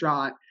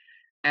restaurant,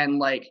 and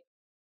like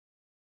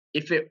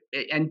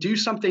and do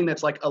something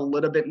that's like a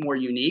little bit more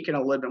unique and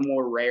a little bit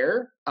more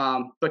rare,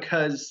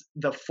 because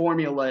the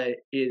formula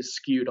is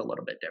skewed a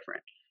little bit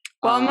different.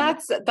 Well, and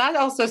that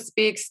also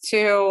speaks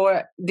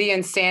to the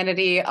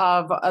insanity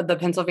of the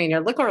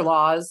Pennsylvania liquor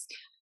laws,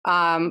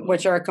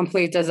 which are a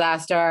complete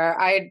disaster.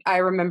 I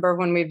remember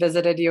when we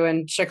visited you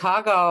in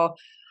Chicago,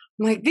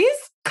 I'm like, these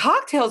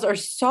cocktails are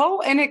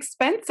so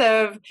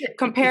inexpensive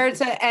compared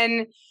to,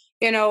 and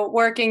you know,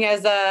 working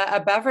as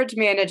a beverage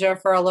manager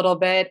for a little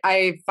bit,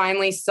 I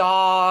finally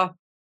saw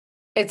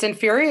it's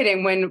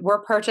infuriating when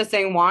we're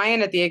purchasing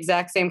wine at the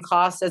exact same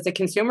cost as a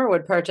consumer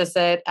would purchase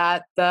it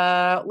at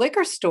the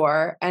liquor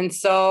store. And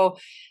so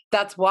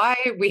that's why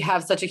we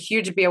have such a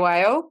huge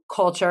BYO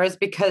culture, is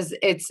because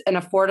it's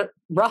an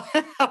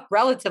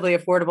relatively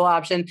affordable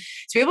option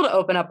to be able to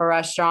open up a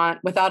restaurant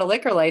without a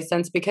liquor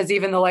license, because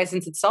even the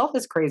license itself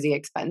is crazy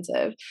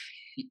expensive.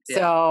 Yeah.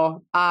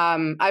 So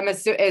I'm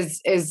assuming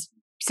is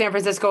San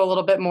Francisco a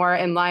little bit more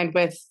in line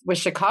with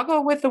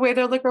Chicago with the way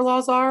their liquor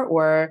laws are,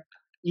 or?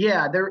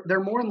 Yeah, they're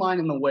more in line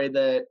in the way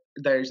that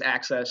there's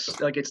access,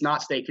 like it's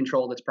not state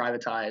controlled, it's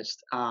privatized.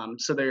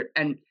 So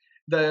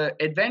the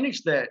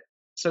advantage that,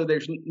 so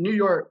there's New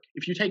York,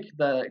 if you take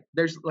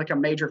there's like a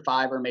major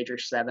 5 or major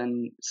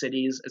 7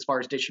 cities as far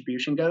as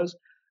distribution goes,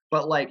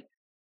 but like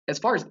as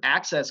far as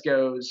access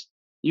goes,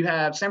 you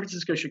have San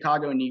Francisco,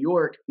 Chicago, and New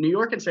York. New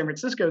York and San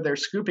Francisco, they're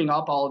scooping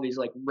up all of these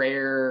like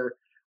rare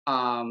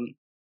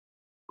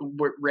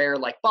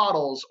like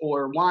bottles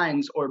or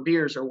wines or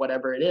beers or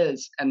whatever it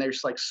is, and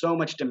there's like so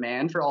much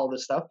demand for all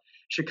this stuff.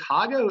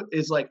 Chicago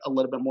is like a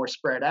little bit more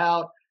spread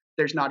out.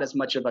 There's not as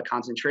much of a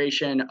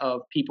concentration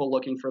of people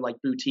looking for like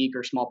boutique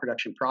or small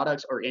production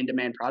products or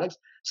in-demand products.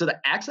 So the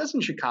access in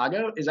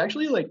Chicago is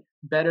actually like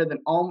better than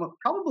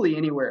probably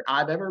anywhere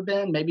I've ever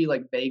been. Maybe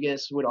like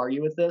Vegas would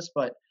argue with this,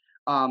 but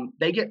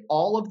they get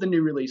all of the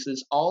new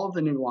releases, all of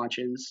the new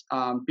launches.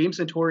 Beam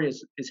Suntory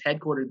is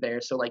headquartered there,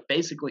 so like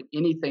basically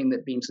anything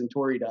that Beam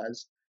Suntory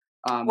does.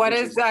 What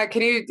is that?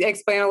 Can you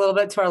explain a little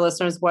bit to our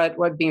listeners what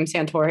Beam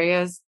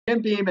Suntory is?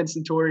 Beam and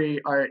Suntory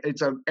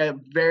it's a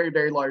very,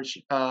 very large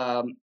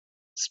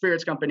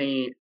spirits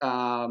company.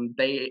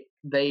 They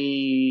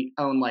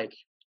own like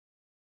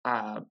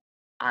I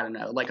don't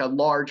know, like a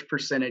large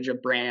percentage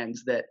of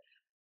brands that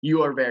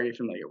you are very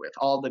familiar with.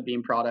 All the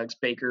Beam products,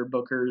 Baker,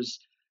 Booker's,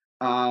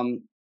 Toki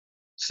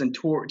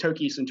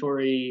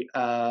Suntory,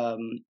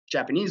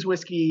 Japanese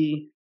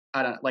whiskey.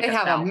 I don't like. They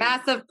have a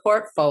massive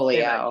portfolio.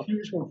 They have a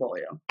huge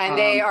portfolio, and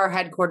they are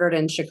headquartered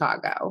in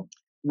Chicago.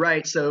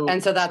 Right. So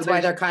that's why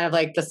they're kind of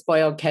like the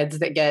spoiled kids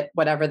that get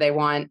whatever they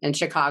want in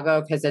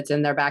Chicago because it's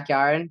in their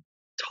backyard.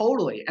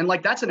 Totally. And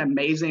like, that's an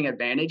amazing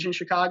advantage in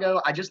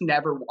Chicago. I just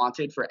never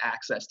wanted for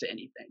access to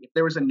anything. If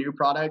there was a new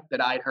product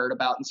that I'd heard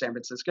about in San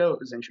Francisco, it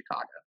was in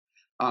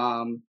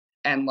Chicago.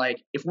 And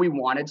like, if we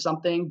wanted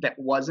something that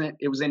it was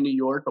in New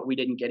York, but we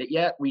didn't get it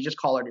yet, we just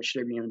call our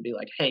distributor and be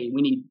like, hey,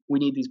 we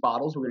need these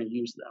bottles. We're going to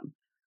use them.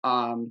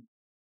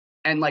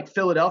 And like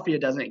Philadelphia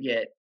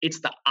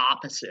it's the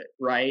opposite,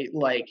 right?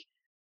 Like,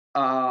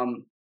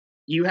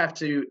 you have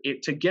to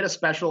get a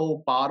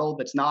special bottle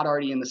that's not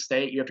already in the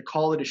state, you have to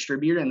call the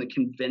distributor and then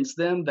convince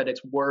them that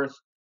it's worth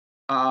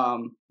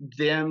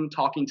them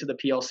talking to the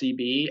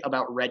PLCB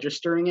about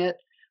registering it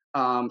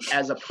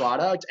as a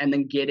product and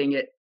then getting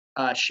it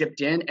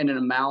shipped in an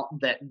amount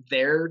that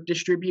their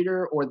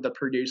distributor or the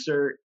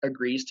producer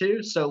agrees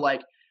to. So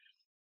like,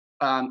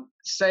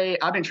 say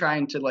I've been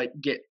trying to like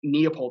get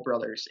Neapol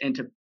Brothers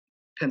into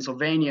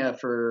Pennsylvania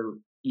for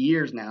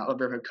years now,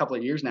 over a couple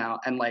of years now.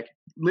 And like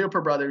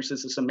Leopold Brothers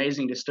is this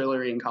amazing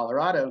distillery in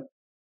Colorado,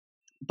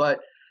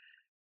 but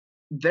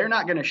they're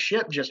not going to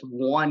ship just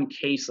one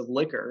case of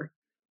liquor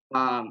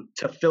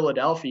to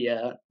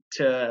Philadelphia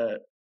to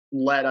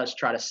let us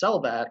try to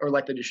sell that or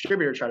let the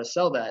distributor try to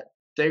sell that.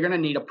 They're going to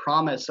need a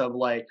promise of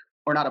like,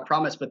 or not a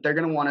promise, but they're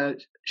going to want to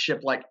ship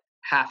like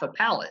half a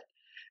pallet.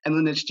 And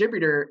then the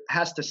distributor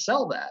has to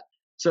sell that.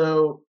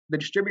 So the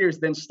distributors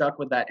then stuck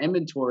with that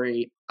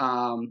inventory.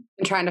 And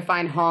trying to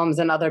find homes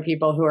and other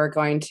people who are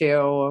going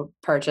to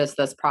purchase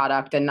this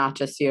product and not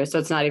just you. So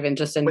it's not even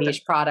just a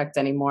niche product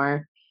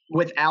anymore.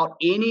 Without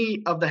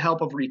any of the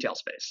help of retail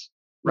space,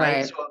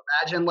 right? So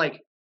imagine like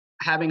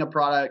having a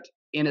product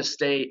in a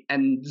state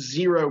and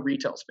zero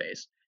retail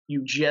space.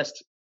 You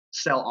just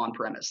sell on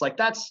premise. Like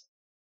that's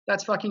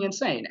fucking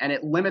insane. And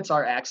it limits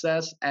our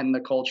access and the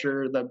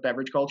culture, the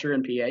beverage culture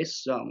in PA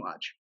so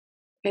much.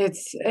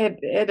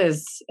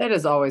 It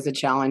is always a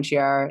challenge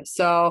here.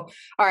 So,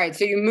 all right.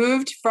 So you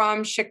moved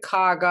from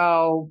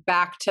Chicago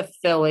back to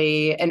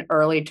Philly in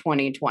early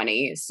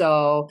 2020.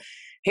 So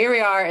here we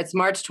are. It's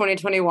March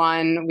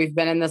 2021. We've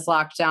been in this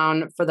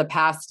lockdown for the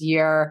past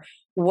year.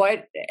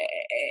 What,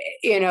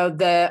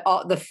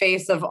 the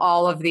face of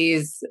all of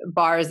these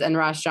bars and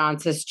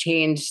restaurants has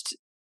changed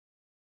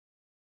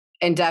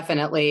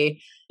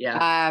indefinitely.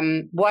 Yeah.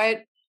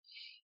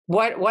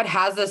 What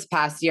has this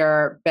past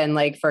year been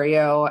like for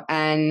you?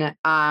 And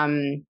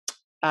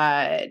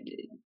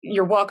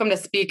you're welcome to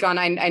speak on.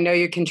 I know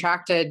you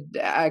contracted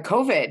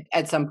COVID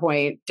at some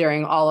point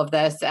during all of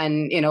this,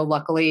 and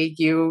luckily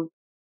you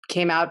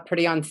came out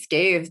pretty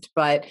unscathed.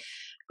 But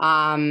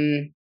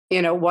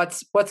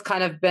what's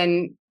kind of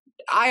been.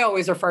 I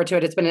always refer to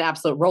it. It's been an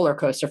absolute roller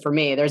coaster for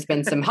me. There's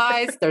been some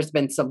highs, there's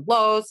been some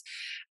lows,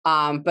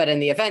 but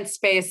in the event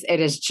space, it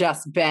has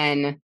just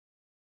been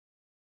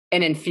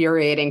an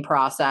infuriating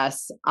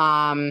process.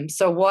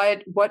 So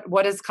what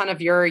is kind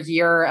of your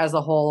year as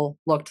a whole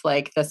looked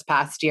like this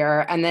past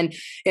year? And then,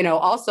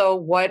 also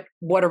what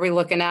are we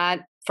looking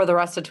at for the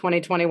rest of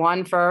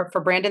 2021 for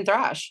Brandon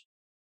Thrash?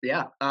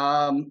 Yeah.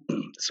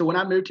 So when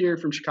I moved here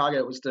from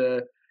Chicago,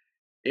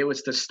 it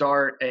was to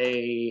start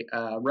a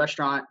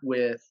restaurant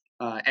with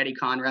Eddie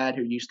Conrad,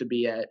 who used to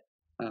be at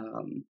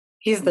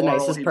he's the Laurel.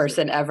 Nicest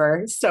person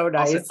ever. So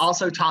nice.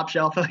 Also top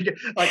shelf. We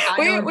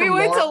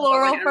went to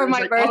Laurel for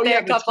my birthday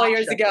a couple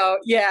years ago.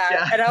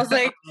 Yeah. And I was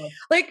like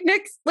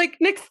Nick's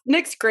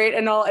great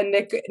and all. And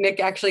Nick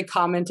actually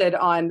commented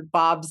on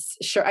Bob's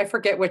shirt. I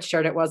forget which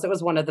shirt it was. It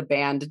was one of the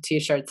band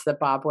t-shirts that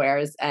Bob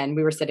wears. And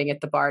we were sitting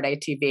at the bar at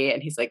ATV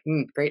and he's like,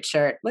 great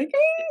shirt. Like,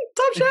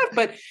 top chef.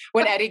 But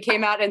when Eddie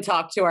came out and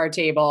talked to our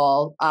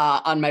table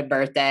on my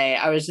birthday,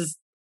 I was just,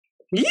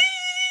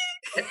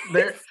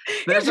 they're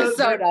just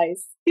so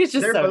nice. He's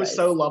just they're both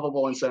so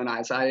lovable and so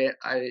nice. I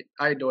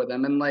adore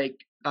them. And like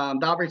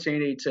the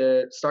opportunity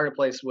to start a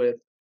place with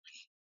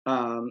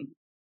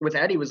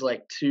Eddie was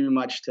like too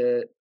much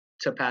to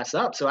pass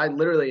up. So I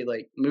literally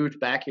like moved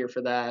back here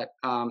for that.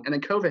 And then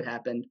COVID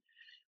happened.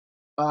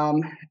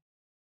 And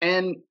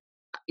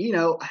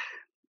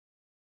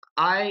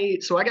I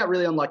got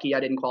really unlucky. I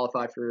didn't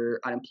qualify for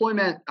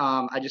unemployment.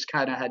 I just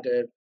kind of had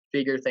to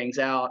figure things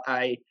out.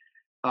 I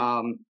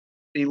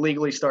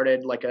illegally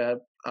started like a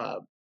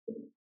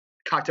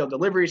cocktail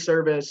delivery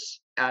service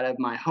out of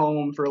my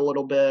home for a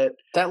little bit.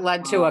 That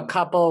led to a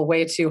couple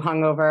way too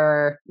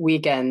hungover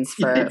weekends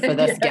for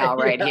this gal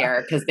right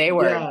here, because they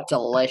were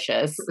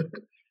delicious.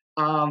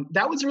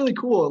 That was really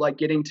cool, like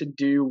getting to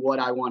do what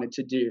I wanted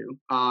to do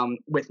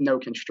with no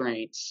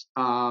constraints.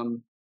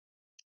 And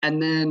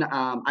then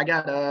I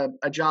got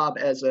a job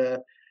as a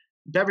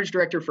beverage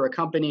director for a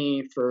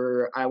company.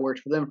 I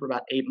worked for them for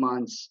about 8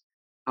 months.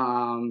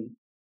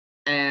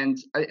 And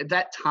at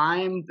that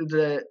time,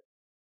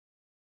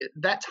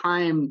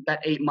 that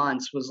 8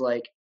 months was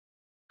like,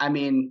 I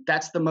mean,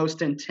 that's the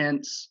most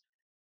intense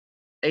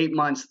 8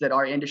 months that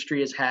our industry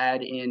has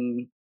had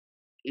in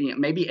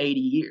maybe 80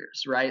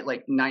 years, right?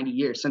 Like 90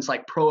 years since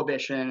like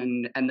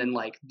prohibition and then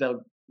like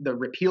the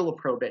repeal of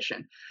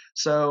prohibition.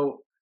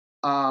 So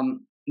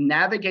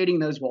navigating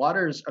those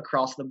waters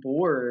across the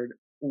board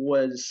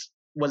was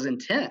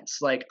intense.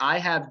 Like I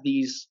have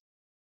these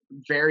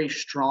very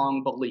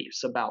strong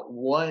beliefs about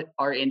what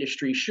our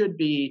industry should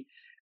be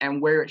and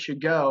where it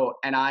should go,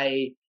 and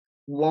I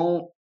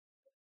won't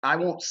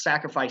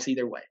sacrifice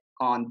either way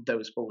on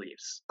those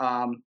beliefs.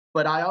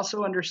 But I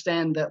also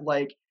understand that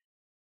like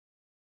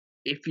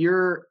if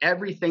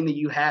everything that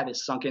you have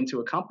is sunk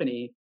into a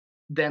company,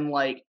 then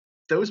like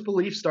those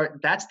beliefs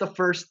that's the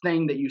first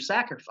thing that you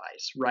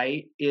sacrifice,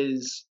 right?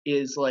 Is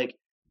like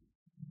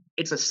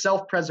it's a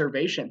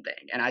self-preservation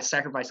thing, and I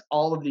sacrifice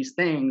all of these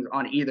things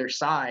on either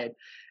side.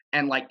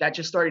 And like that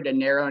just started to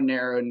narrow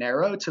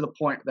to the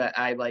point that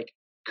I like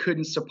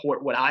couldn't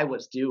support what I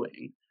was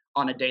doing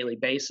on a daily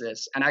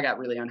basis. And I got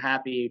really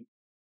unhappy.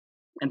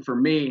 And for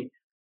me,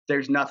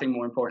 there's nothing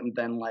more important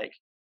than like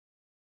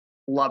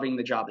loving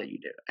the job that you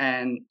do.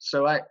 And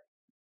so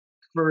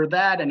for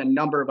that and a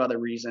number of other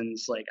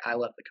reasons, like I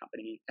left the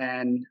company.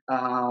 And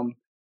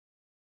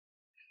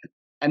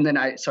then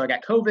I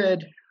got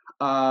COVID.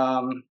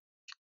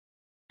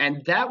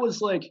 And that was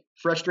like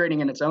frustrating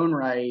in its own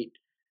right.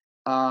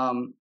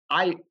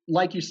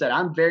 Like you said,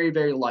 I'm very,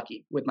 very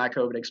lucky with my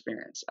COVID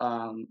experience.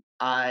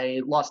 I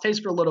lost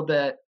taste for a little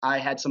bit. I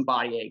had some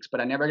body aches,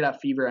 but I never got a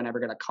fever. I never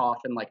got a cough.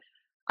 And like,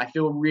 I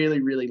feel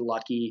really, really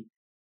lucky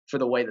for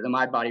the way that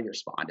my body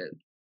responded.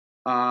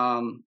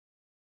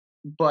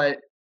 But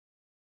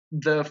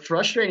the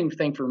frustrating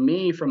thing for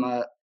me from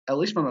a at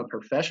least from a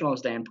professional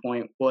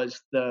standpoint,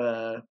 was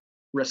the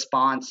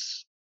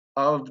response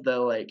of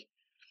the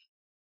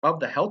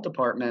health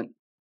department.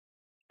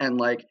 And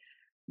like,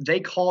 they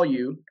call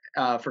you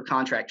for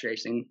contract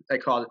tracing. They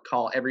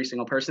call every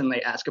single person.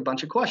 They ask a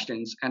bunch of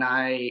questions, and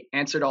I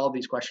answered all of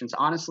these questions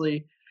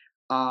honestly.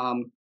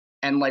 And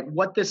like,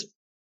 what this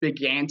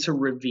began to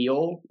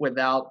reveal,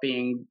 without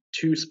being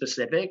too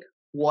specific,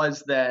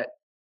 was that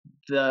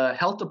the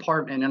health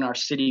department in our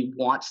city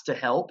wants to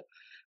help,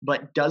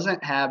 but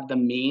doesn't have the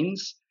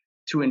means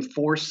to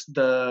enforce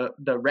the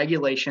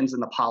regulations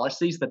and the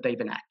policies that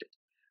they've enacted.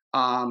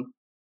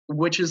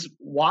 Which is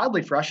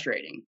wildly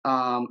frustrating,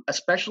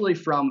 especially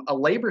from a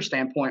labor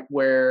standpoint,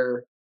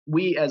 where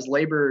we as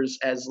laborers,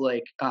 as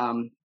like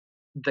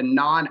the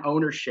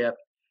non-ownership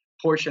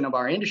portion of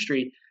our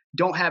industry,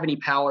 don't have any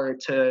power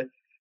to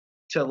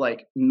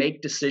like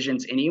make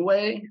decisions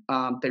anyway.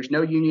 There's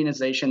no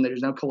unionization,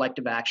 there's no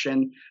collective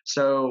action,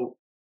 so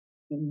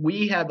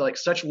we have like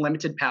such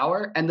limited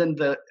power. And then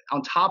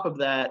on top of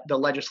that, the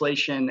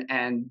legislation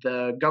and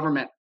the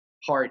government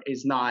part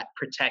is not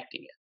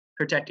protecting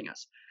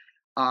us.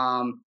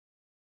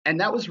 And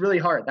that was really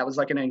hard. That was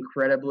like an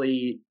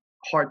incredibly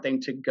hard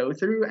thing to go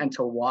through and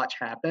to watch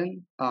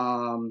happen.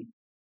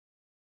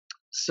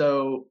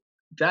 So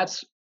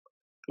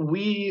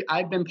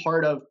I've been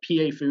part of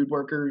PA Food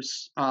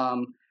Workers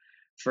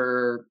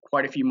for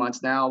quite a few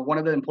months now. One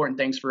of the important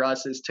things for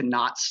us is to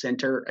not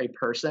center a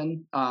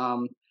person.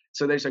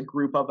 So there's a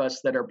group of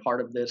us that are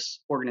part of this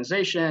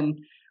organization.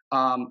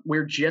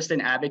 We're just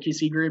an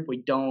advocacy group.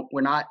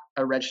 We're not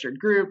a registered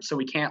group, so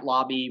we can't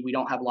lobby. We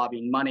don't have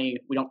lobbying money.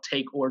 We don't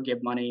take or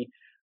give money.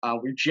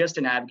 We're just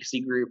an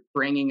advocacy group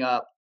bringing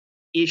up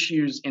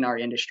issues in our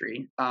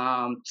industry.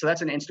 So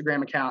that's an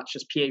Instagram account. It's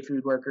just PA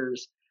Food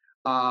Workers.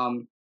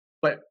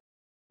 But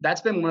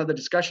that's been one of the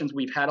discussions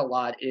we've had a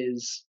lot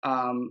is,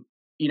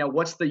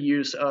 what's the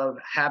use of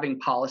having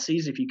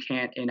policies if you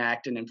can't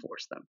enact and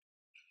enforce them?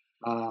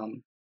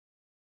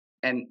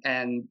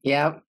 And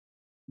yeah.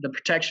 The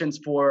protections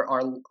for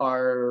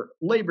our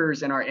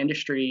laborers in our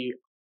industry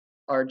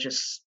are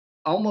just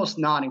almost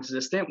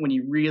non-existent when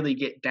you really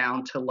get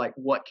down to like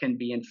what can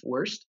be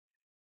enforced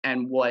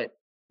and what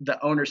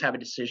the owners have a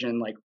decision,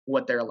 like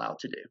what they're allowed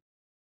to do.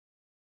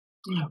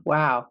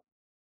 Wow.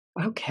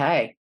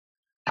 Okay.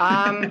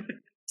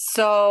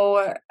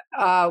 So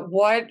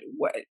what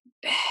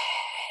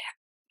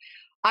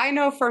I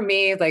know for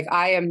me, like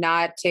I am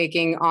not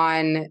taking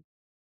on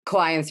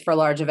clients for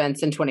large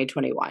events in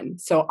 2021.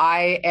 So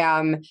I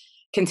am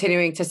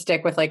continuing to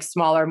stick with like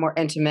smaller, more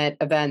intimate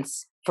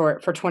events for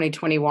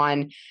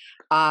 2021.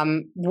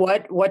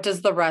 What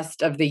does the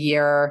rest of the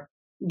year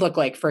look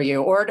like for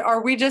you? Or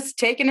are we just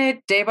taking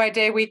it day by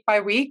day, week by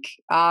week?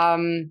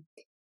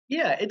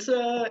 Yeah, it's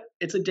a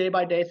day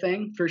by day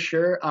thing for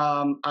sure.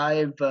 I'm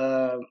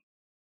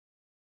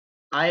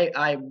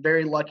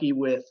very lucky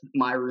with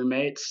my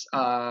roommates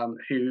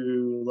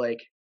who like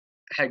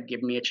had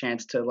given me a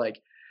chance to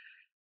like,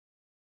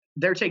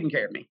 they're taking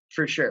care of me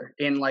for sure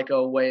in like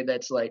a way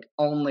that's like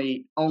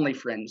only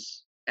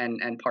friends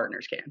and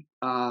partners can.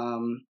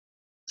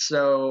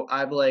 So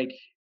I've like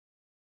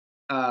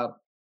I've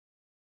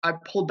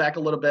pulled back a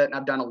little bit, and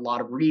I've done a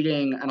lot of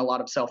reading and a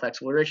lot of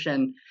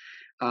self-exploration.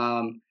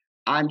 I'm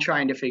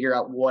trying to figure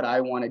out what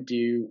I want to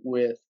do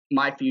with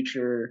my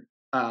future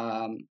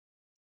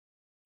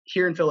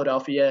here in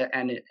Philadelphia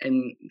and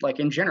in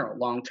general,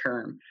 long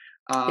term.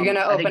 You're going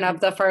to open up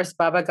the first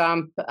Bubba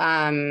Gump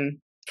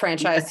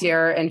franchise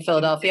here in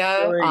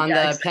Philadelphia on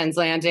the Penn's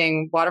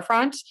Landing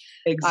waterfront.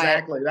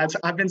 Exactly.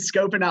 I've been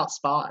scoping out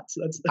spots.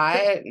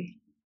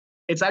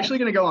 It's actually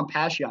going to go on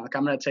Passyunk.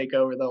 I'm going to take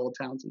over the old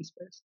Townsend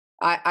space.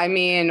 I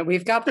mean,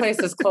 we've got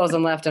places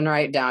closing left and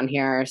right down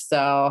here.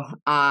 So,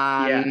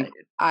 Well,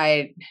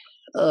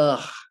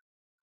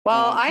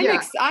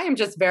 I am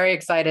just very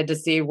excited to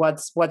see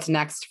what's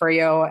next for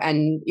you.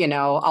 And,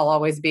 I'll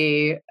always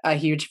be a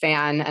huge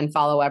fan and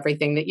follow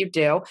everything that you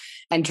do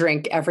and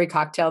drink every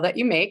cocktail that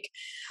you make.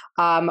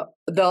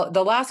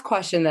 The last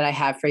question that I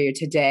have for you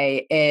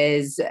today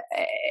is,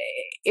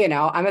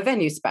 I'm a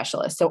venue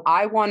specialist. So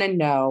I want to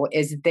know,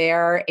 is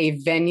there a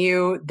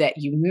venue that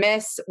you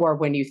miss, or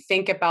when you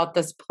think about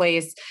this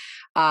place,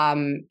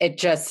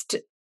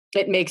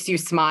 it makes you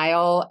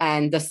smile,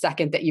 and the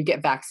second that you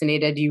get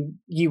vaccinated,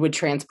 you would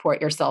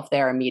transport yourself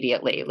there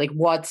immediately? Like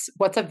what's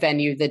a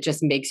venue that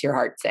just makes your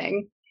heart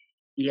sing?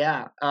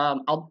 Yeah.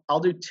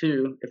 I'll do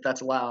two if that's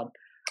allowed.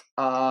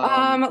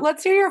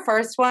 Let's hear your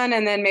first one,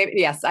 and then maybe,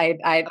 yes,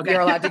 okay.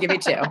 You're allowed to give me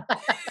two.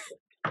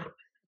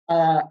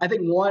 I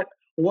think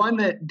one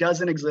that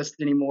doesn't exist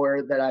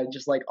anymore that I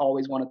just like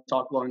always want to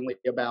talk glowingly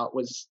about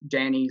was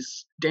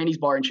Danny's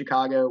Bar in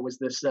Chicago. Was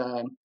this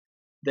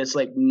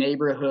like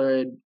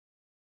neighborhood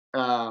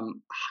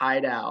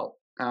hideout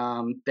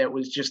that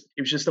was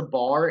just a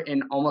bar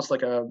in almost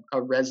like a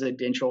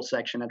residential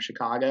section of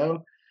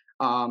Chicago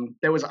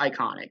that was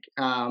iconic.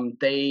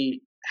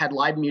 They had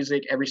live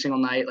music every single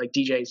night, like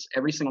DJs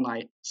every single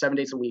night, 7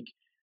 days a week.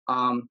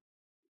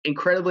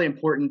 incredibly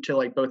important to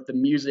like both the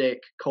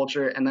music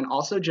culture and then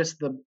also just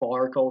the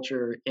bar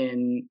culture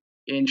in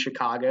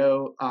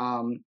Chicago.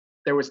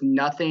 There was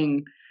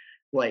nothing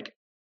like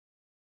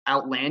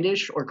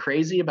outlandish or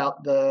crazy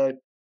about the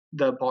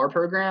bar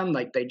program.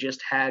 Like they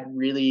just had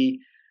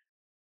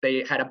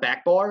they had a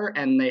back bar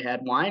and they had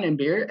wine and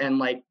beer, and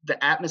like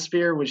the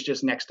atmosphere was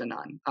just next to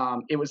none.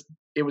 It was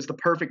the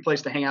perfect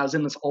place to hang out. I was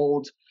in this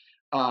old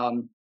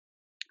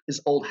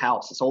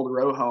house, this old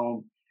row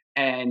home,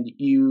 and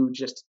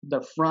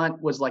the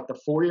front was like the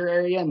foyer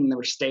area, and there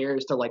were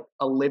stairs to like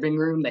a living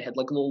room. They had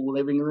like little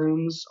living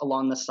rooms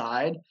along the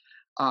side,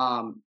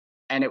 and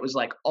it was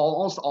like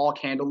almost all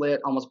candlelit,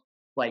 almost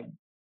like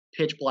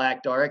pitch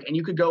black dark, and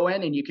you could go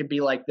in and you could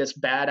be like this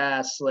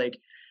badass like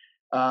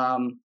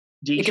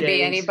DJ. You could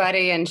be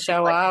anybody and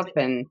show like, up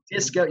and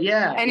disco.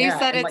 Yeah. And yeah.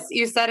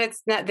 you said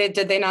it's not, did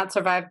they not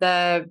survive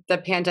the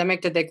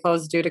pandemic? Did they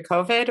close due to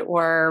COVID,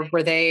 or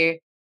were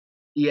they?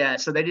 Yeah.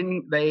 So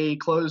they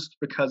closed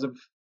because of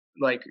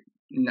like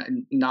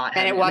not.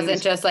 And it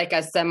wasn't just like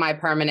a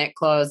semi-permanent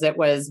close. It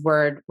was,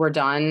 we're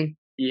done.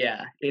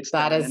 Yeah.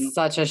 That is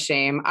such a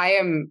shame. I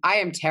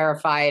am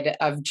terrified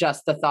of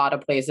just the thought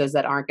of places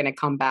that aren't going to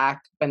come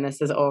back when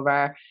this is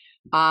over.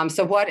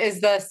 So what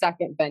is the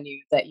second venue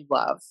that you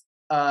love?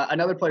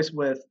 Another place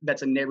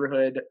that's a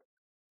neighborhood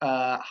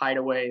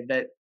hideaway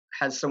that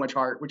has so much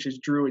heart, which is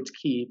Druid's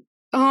Keep.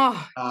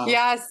 Oh,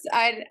 yes.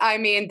 I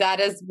mean, that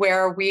is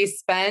where we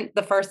spent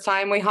the first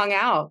time we hung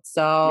out.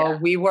 So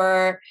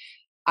yeah.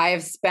 I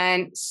have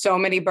spent so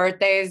many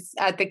birthdays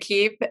at the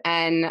Keep,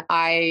 and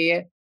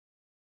I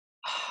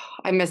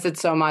miss it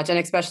so much. And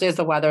especially as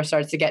the weather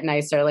starts to get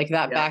nicer, like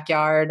that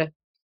backyard.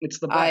 It's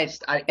the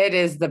best. It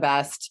is the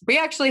best. We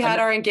actually had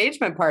our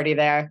engagement party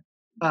there.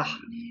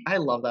 I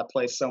love that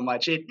place so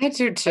much. I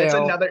do too. It's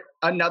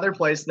another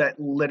place that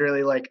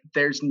literally like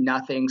there's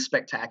nothing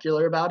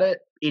spectacular about it.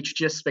 It's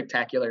just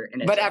spectacular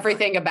in it. But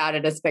everything about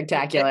it is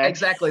spectacular.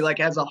 Exactly. Like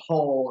as a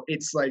whole,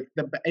 it's like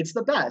it's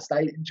the best.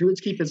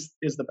 Druid's Keep is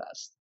the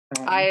best.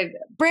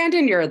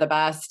 Brandon, you're the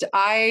best.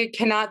 I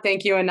cannot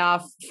thank you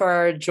enough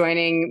for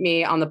joining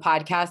me on the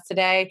podcast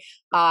today.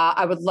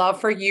 I would love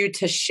for you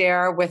to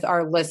share with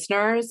our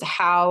listeners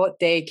how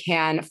they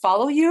can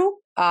follow you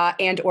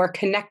and or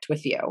connect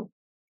with you.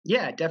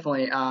 Yeah,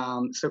 definitely.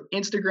 So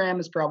Instagram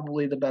is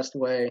probably the best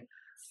way.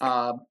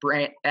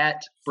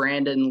 At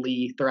Brandon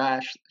Lee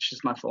Thrash, it's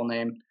just my full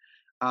name.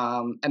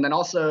 And then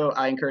also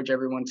I encourage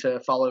everyone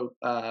to follow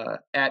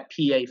at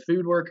PA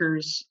Food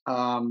Workers.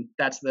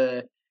 That's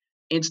the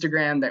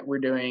Instagram that we're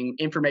doing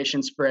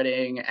information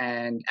spreading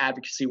and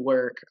advocacy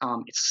work.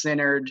 It's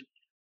centered.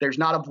 There's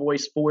not a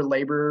voice for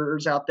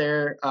laborers out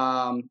there.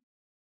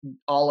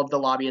 All of the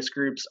lobbyist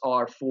groups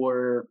are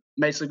for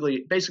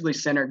basically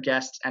center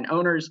guests and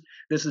owners.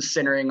 This is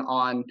centering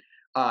on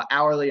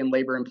hourly and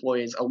labor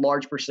employees, a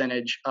large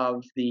percentage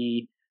of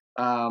the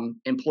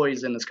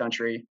employees in this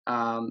country.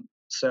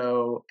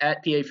 So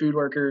at PA Food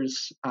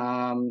Workers,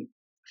 follow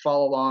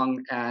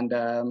along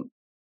and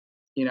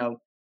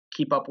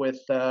keep up with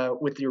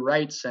your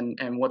rights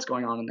and what's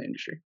going on in the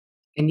industry.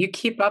 And you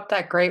keep up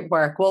that great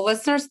work. Well,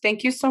 listeners,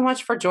 thank you so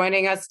much for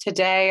joining us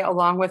today,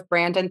 along with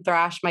Brandon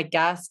Thrash, my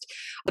guest.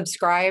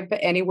 Subscribe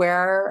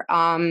anywhere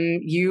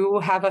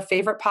you have a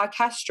favorite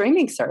podcast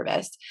streaming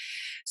service.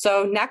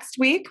 So next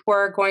week,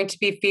 we're going to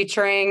be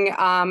featuring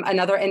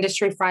another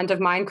industry friend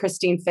of mine,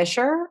 Christine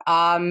Fisher.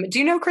 Do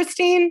you know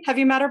Christine? Have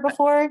you met her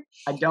before?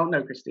 I don't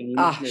know Christine.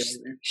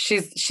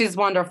 She's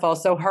wonderful.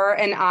 So her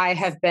and I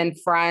have been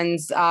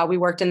friends. We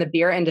worked in the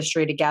beer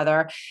industry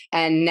together,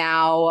 and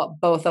now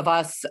both of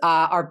us,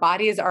 our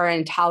bodies are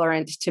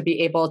intolerant to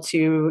be able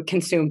to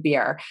consume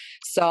beer.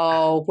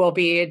 So we'll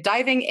be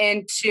diving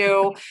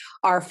into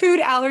our food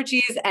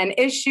allergies and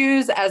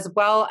issues, as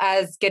well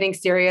as getting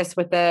serious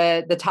with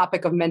the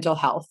topic of mental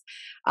health,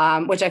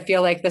 which I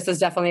feel like this is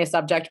definitely a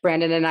subject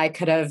Brandon and I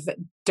could have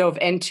dove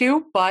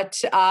into, but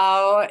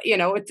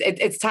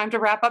it's time to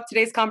wrap up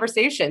today's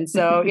conversation.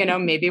 So,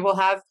 maybe we'll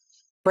have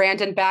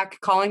Brandon back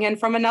calling in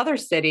from another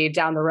city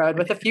down the road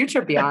with a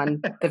future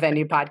Beyond the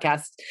Venue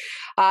podcast.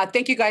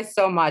 Thank you guys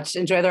so much.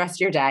 Enjoy the rest of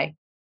your day.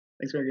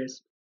 Thanks,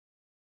 Marcus.